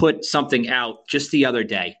just put something out just the other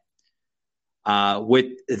day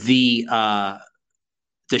with the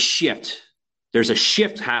shift. There's a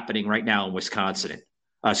shift happening right now in Wisconsin.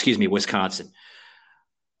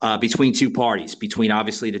 Between two parties, between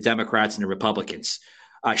obviously the Democrats and the Republicans,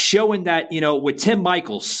 showing that with Tim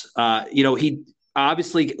Michels, he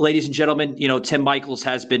obviously, ladies and gentlemen, Tim Michels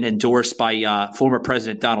has been endorsed by former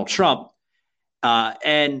President Donald Trump,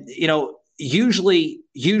 and usually,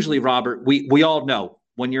 Robert, we all know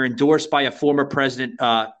when you're endorsed by a former president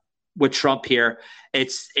with Trump here,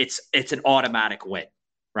 it's an automatic win,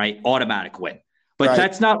 right? Automatic win. But Right.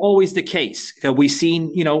 That's not always the case. We've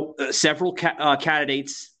seen, several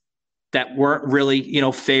candidates that weren't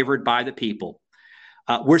really, favored by the people.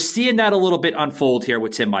 We're seeing that a little bit unfold here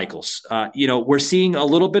with Tim Michels. We're seeing a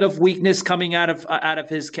little bit of weakness coming out of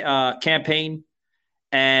his campaign,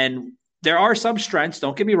 and there are some strengths.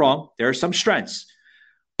 Don't get me wrong; there are some strengths,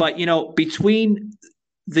 but between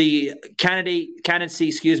the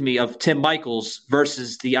candidacy, of Tim Michels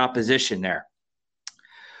versus the opposition there,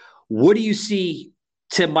 what do you see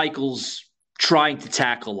Tim Michels trying to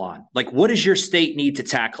tackle on? Like, what does your state need to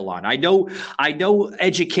tackle on? I know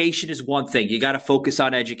education is one thing. You got to focus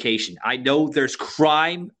on education. I know there's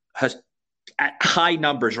crime at high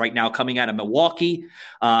numbers right now coming out of Milwaukee.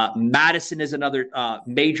 Madison is another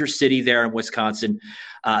major city there in Wisconsin.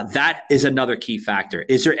 That is another key factor.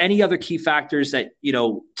 Is there any other key factors that,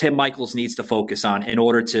 Tim Michels needs to focus on in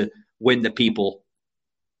order to win the people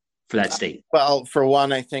for that state? Well, for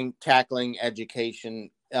one, I think tackling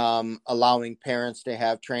education, allowing parents to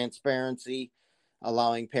have transparency,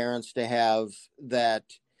 allowing parents to have that,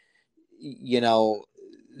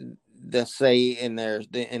 the say in their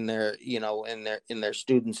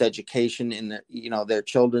students' education, in their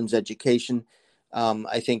children's education,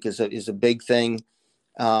 I think is a big thing.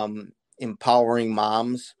 Empowering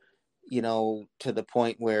moms, to the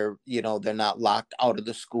point where they're not locked out of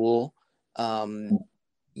the school,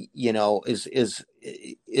 is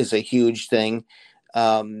a huge thing.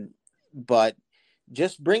 But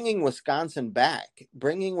just bringing Wisconsin back, it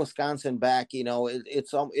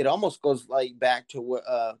almost goes like back to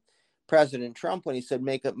President Trump when he said,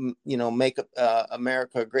 make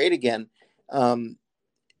America great again.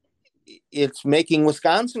 It's making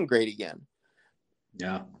Wisconsin great again.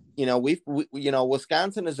 Yeah.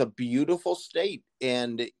 Wisconsin is a beautiful state,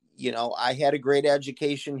 and, I had a great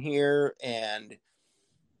education here, and,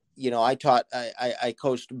 I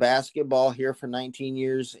coached basketball here for 19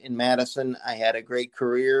 years in Madison. I had a great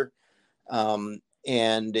career, and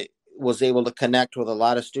was able to connect with a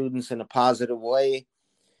lot of students in a positive way.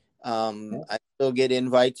 I still get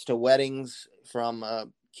invites to weddings from a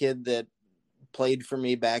kid that played for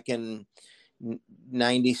me back in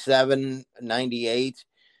 97, 98.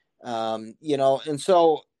 And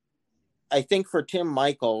so I think for Tim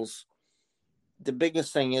Michels, the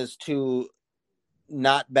biggest thing is to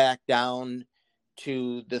not back down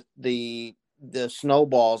to the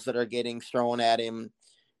snowballs that are getting thrown at him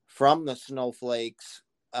from the snowflakes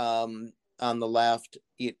on the left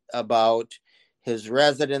about his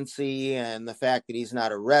residency and the fact that he's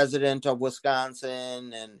not a resident of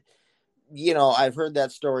Wisconsin. And, I've heard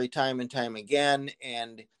that story time and time again.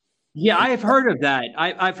 And yeah, I've heard of that.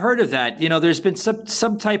 I've heard of that. There's been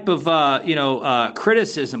some type of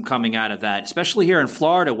criticism coming out of that, especially here in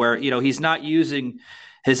Florida, where he's not using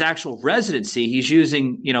his actual residency; he's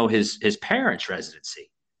using his parents' residency.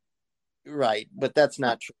 Right, but that's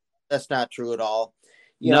not true. That's not true at all.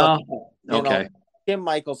 Okay. Tim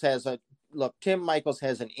Michels has an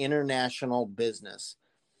international business,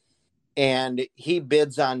 and he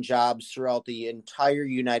bids on jobs throughout the entire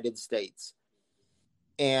United States.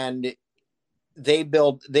 And they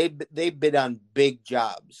bid on big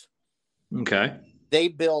jobs. Okay. They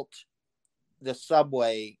built the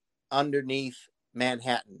subway underneath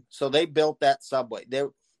Manhattan. So they built that subway.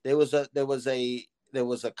 There was a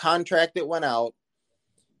contract that went out.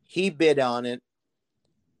 He bid on it.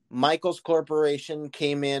 Michaels Corporation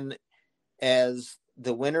came in as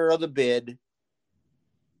the winner of the bid.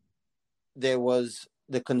 There was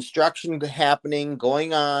the construction happening,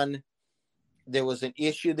 going on. There was an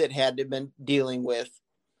issue that had to been dealing with.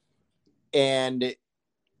 And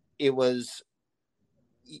it was,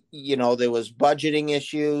 there was budgeting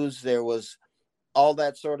issues. There was all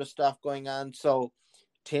that sort of stuff going on. So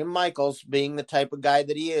Tim Michaels, being the type of guy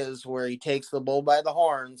that he is, where he takes the bull by the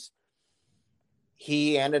horns,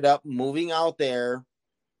 he ended up moving out there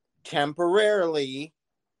temporarily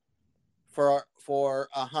for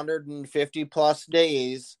 150 plus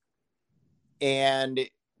days and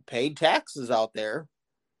paid taxes out there.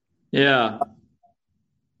 Yeah.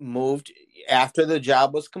 Moved after the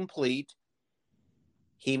job was complete.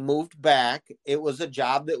 He moved back. It was a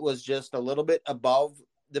job that was just a little bit above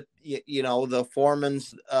the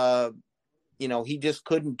foreman's, he just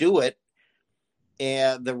couldn't do it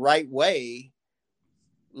the right way,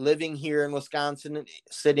 living here in Wisconsin,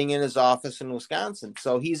 sitting in his office in Wisconsin.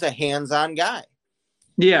 So he's a hands-on guy.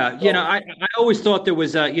 Yeah. I always thought there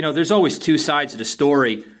was, there's always two sides of the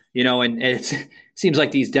story, and it seems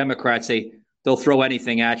like these Democrats, they'll throw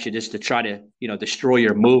anything at you just to try to, destroy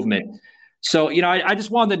your movement. So, I just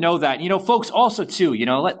wanted to know that, folks also too,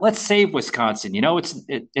 let's save Wisconsin.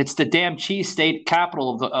 It's the damn cheese state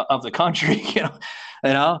capital of the country,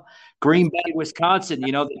 Green Bay, Wisconsin,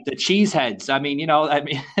 the cheeseheads. I mean,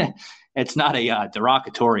 it's not a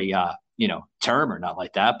derogatory, term or not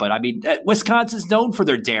like that. But I mean, Wisconsin's known for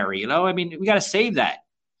their dairy, we got to save that.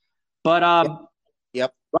 But,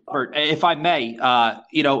 yep. Robert, if I may,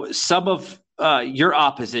 some of your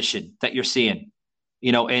opposition that you're seeing,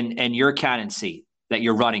 and your candidacy that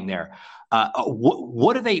you're running there,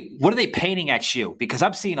 what are they painting at you? Because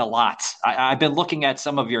I'm seeing a lot. I've been looking at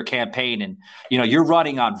some of your campaign, and you're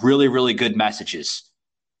running on really, really good messages.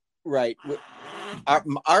 Right.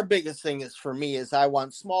 Our biggest thing for me is I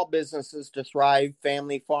want small businesses to thrive,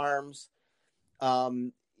 family farms.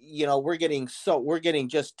 We're getting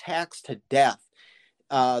just taxed to death.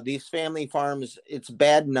 These family farms, it's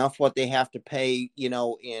bad enough what they have to pay,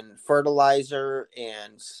 in fertilizer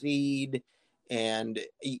and seed. And,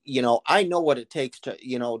 I know what it takes to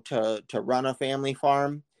run a family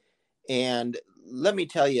farm. And let me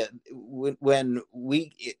tell you, when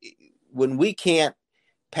we can't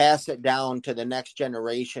pass it down to the next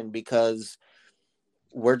generation because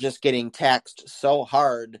we're just getting taxed so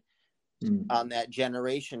hard on that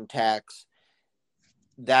generation tax,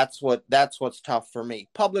 that's what's tough for me.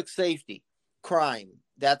 Public safety, crime,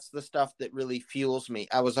 that's the stuff that really fuels me.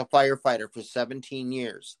 I was a firefighter for 17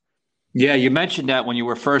 years. Yeah, you mentioned that when you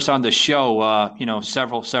were first on the show,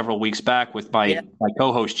 several weeks back with my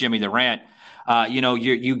co-host Jimmy the Rant.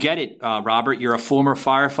 You get it, Robert. You're a former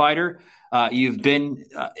firefighter. You've been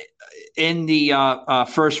in the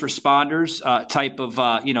first responders type of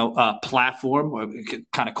platform,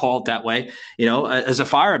 kind of call it that way, as a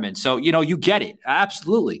fireman. So you get it,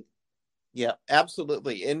 absolutely. Yeah,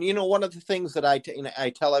 absolutely. And one of the things that I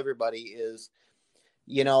tell everybody is,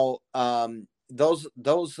 a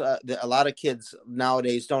lot of kids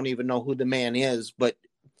nowadays don't even know who the man is, but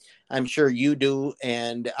I'm sure you do,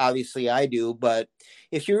 and obviously I do. But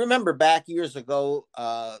if you remember back years ago,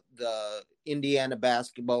 the Indiana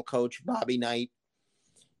basketball coach Bobby Knight.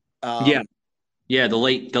 The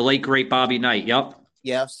late great Bobby Knight. Yep.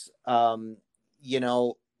 Yes.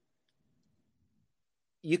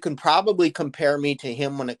 You can probably compare me to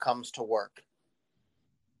him when it comes to work.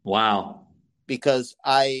 Wow. Because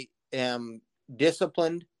I am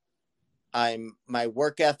disciplined. My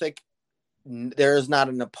work ethic. There is not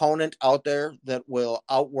an opponent out there that will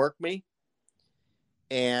outwork me.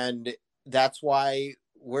 And that's why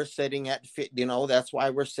we're sitting that's why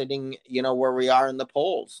we're sitting, where we are in the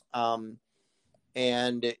polls. We're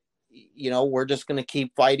just going to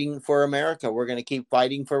keep fighting for America. We're going to keep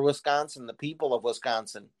fighting for Wisconsin, the people of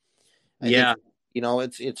Wisconsin. I think,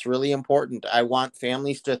 it's really important. I want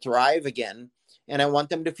families to thrive again, and I want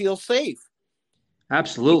them to feel safe.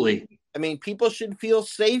 Absolutely. I mean, people should feel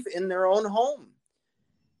safe in their own home.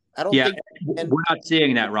 I don't think we're not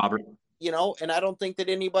seeing that, Robert. And I don't think that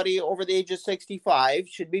anybody over the age of 65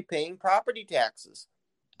 should be paying property taxes.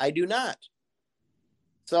 I do not.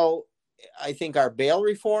 So I think our bail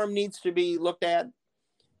reform needs to be looked at.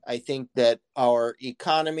 I think that our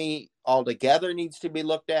economy altogether needs to be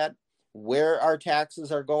looked at, where our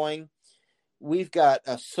taxes are going. We've got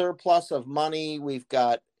a surplus of money. We've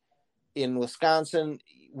got in Wisconsin,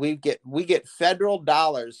 we get federal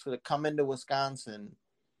dollars that come into Wisconsin.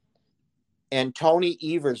 And Tony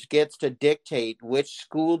Evers gets to dictate which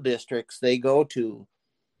school districts they go to.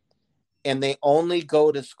 and they only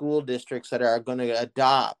go to school districts that are going to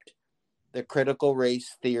adopt the critical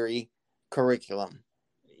race theory curriculum.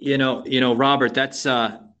 Robert,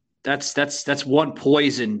 that's one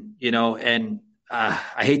poison, and I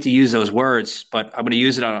hate to use those words, but I'm going to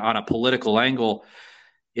use it on a political angle.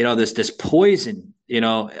 This poison,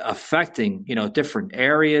 affecting, different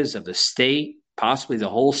areas of the state, possibly the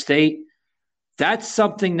whole state. That's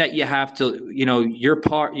something that you have to, your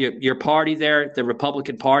party there, the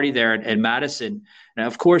Republican Party there in Madison, and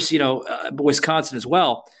of course, Wisconsin as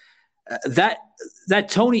well. That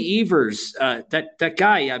Tony Evers, that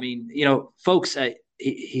guy. I mean, folks,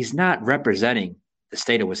 he's not representing the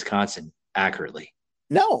state of Wisconsin accurately.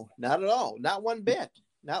 No, not at all. Not one bit.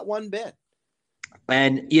 Not one bit.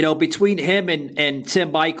 And between him and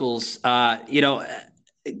Tim Michaels, guys,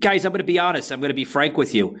 I'm going to be honest. I'm going to be frank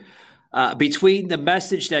with you. Between the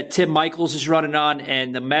message that Tim Michaels is running on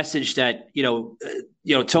and the message that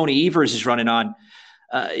Tony Evers is running on,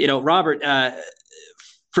 Robert,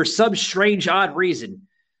 for some strange, odd reason,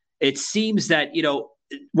 it seems that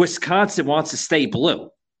Wisconsin wants to stay blue,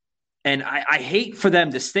 and I hate for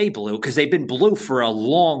them to stay blue because they've been blue for a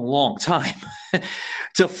long, long time.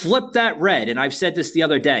 To flip that red, and I've said this the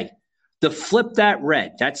other day, to flip that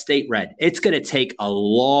red, that state red, it's going to take a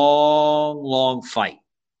long, long fight.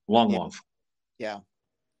 Long. Yeah.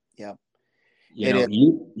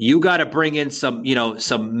 You got to bring in some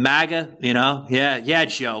MAGA, Yeah,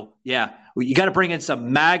 Joe. Yeah. You got to bring in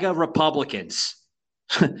some MAGA Republicans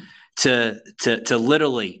to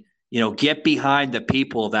literally, get behind the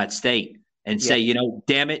people of that state and say,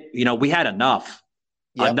 damn it, we had enough.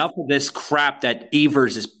 Yep. Enough of this crap that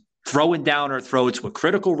Evers is throwing down our throats with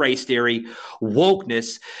critical race theory,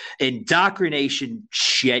 wokeness, indoctrination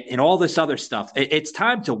shit, and all this other stuff. It's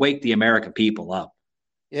time to wake the American people up.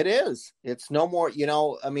 It is. It's no more,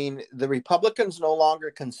 the Republicans no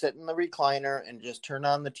longer can sit in the recliner and just turn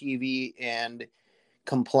on the TV and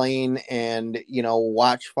complain and,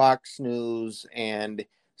 watch Fox News and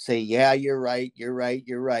say, yeah, you're right.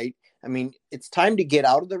 I mean, it's time to get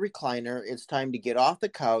out of the recliner. It's time to get off the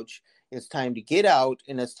couch. It's time to get out,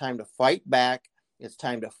 and it's time to fight back. It's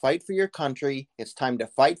time to fight for your country. It's time to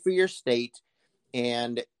fight for your state.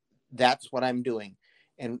 And that's what I'm doing.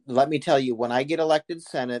 And let me tell you, when I get elected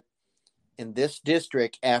Senate in this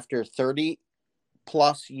district after 30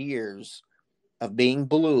 plus years of being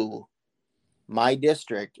blue, my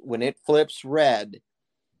district, when it flips red,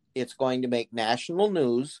 it's going to make national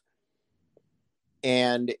news.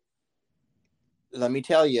 And let me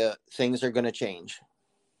tell you, things are going to change.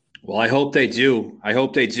 Well, I hope they do.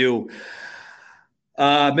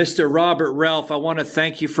 Mr. Robert Relph, I want to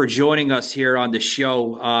thank you for joining us here on the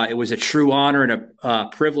show. It was a true honor and a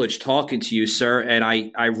privilege talking to you, sir. And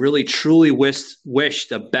I really, truly wish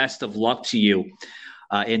the best of luck to you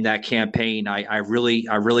in that campaign. I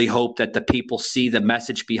really hope that the people see the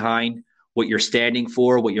message behind what you're standing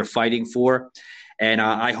for, what you're fighting for. And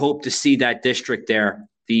I hope to see that district there,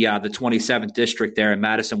 the 27th district there in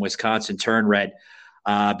Madison, Wisconsin, turn red.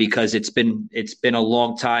 Because it's been a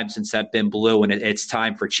long time since I've been blue, and it's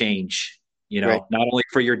time for change. Right. Not only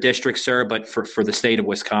for your district, sir, but for the state of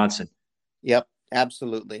Wisconsin. Yep,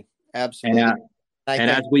 absolutely. And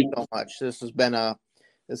thank you so much. This has been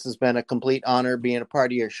a complete honor being a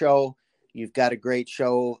part of your show. You've got a great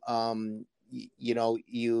show.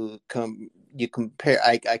 You compare.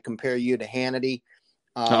 I compare you to Hannity.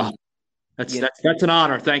 That's an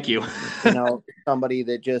honor. Thank you. Somebody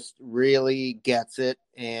that just really gets it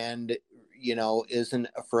and, isn't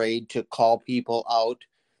afraid to call people out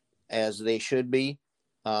as they should be.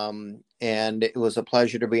 And it was a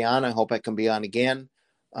pleasure to be on. I hope I can be on again.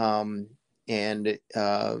 And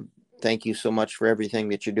thank you so much for everything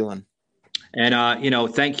that you're doing. And,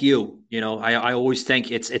 thank you. I always think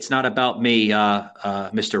it's not about me,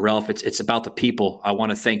 Mr. Relph. It's about the people. I want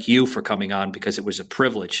to thank you for coming on because it was a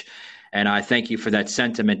privilege. And I thank you for that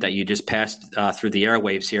sentiment that you just passed through the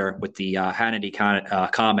airwaves here with the Hannity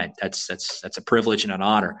comment. That's a privilege and an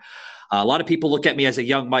honor. A lot of people look at me as a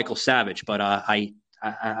young Michael Savage, but I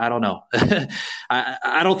don't know.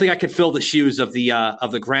 I don't think I could fill the shoes of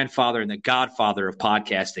the grandfather and the godfather of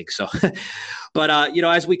podcasting. So, but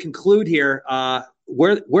as we conclude here,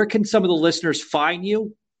 where can some of the listeners find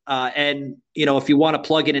you? And if you want to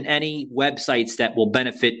plug in any websites that will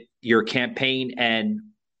benefit your campaign and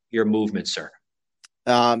your movement, sir.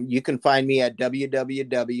 You can find me at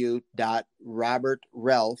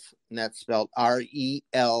www.robertrelph, and that's spelled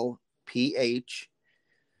RELPH,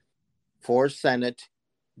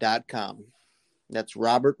 forsenate.com. That's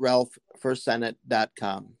robertrelph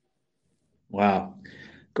forsenate.com. Wow.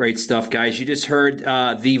 Great stuff, guys. You just heard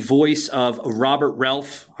the voice of Robert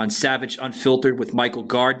Relph on Savage Unfiltered with Michael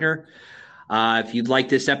Gardner. If you'd like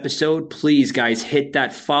this episode, please, guys, hit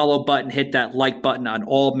that follow button, hit that like button on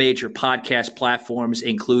all major podcast platforms,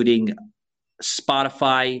 including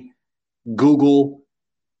Spotify, Google,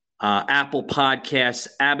 Apple Podcasts,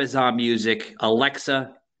 Amazon Music,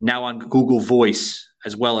 Alexa, now on Google Voice,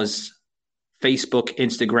 as well as Facebook,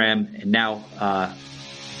 Instagram, and now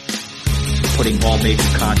putting all major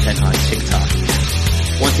content on TikTok.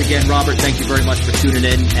 Once again, Robert, thank you very much for tuning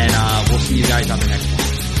in, and we'll see you guys on the next one.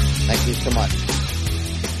 Thank you so much.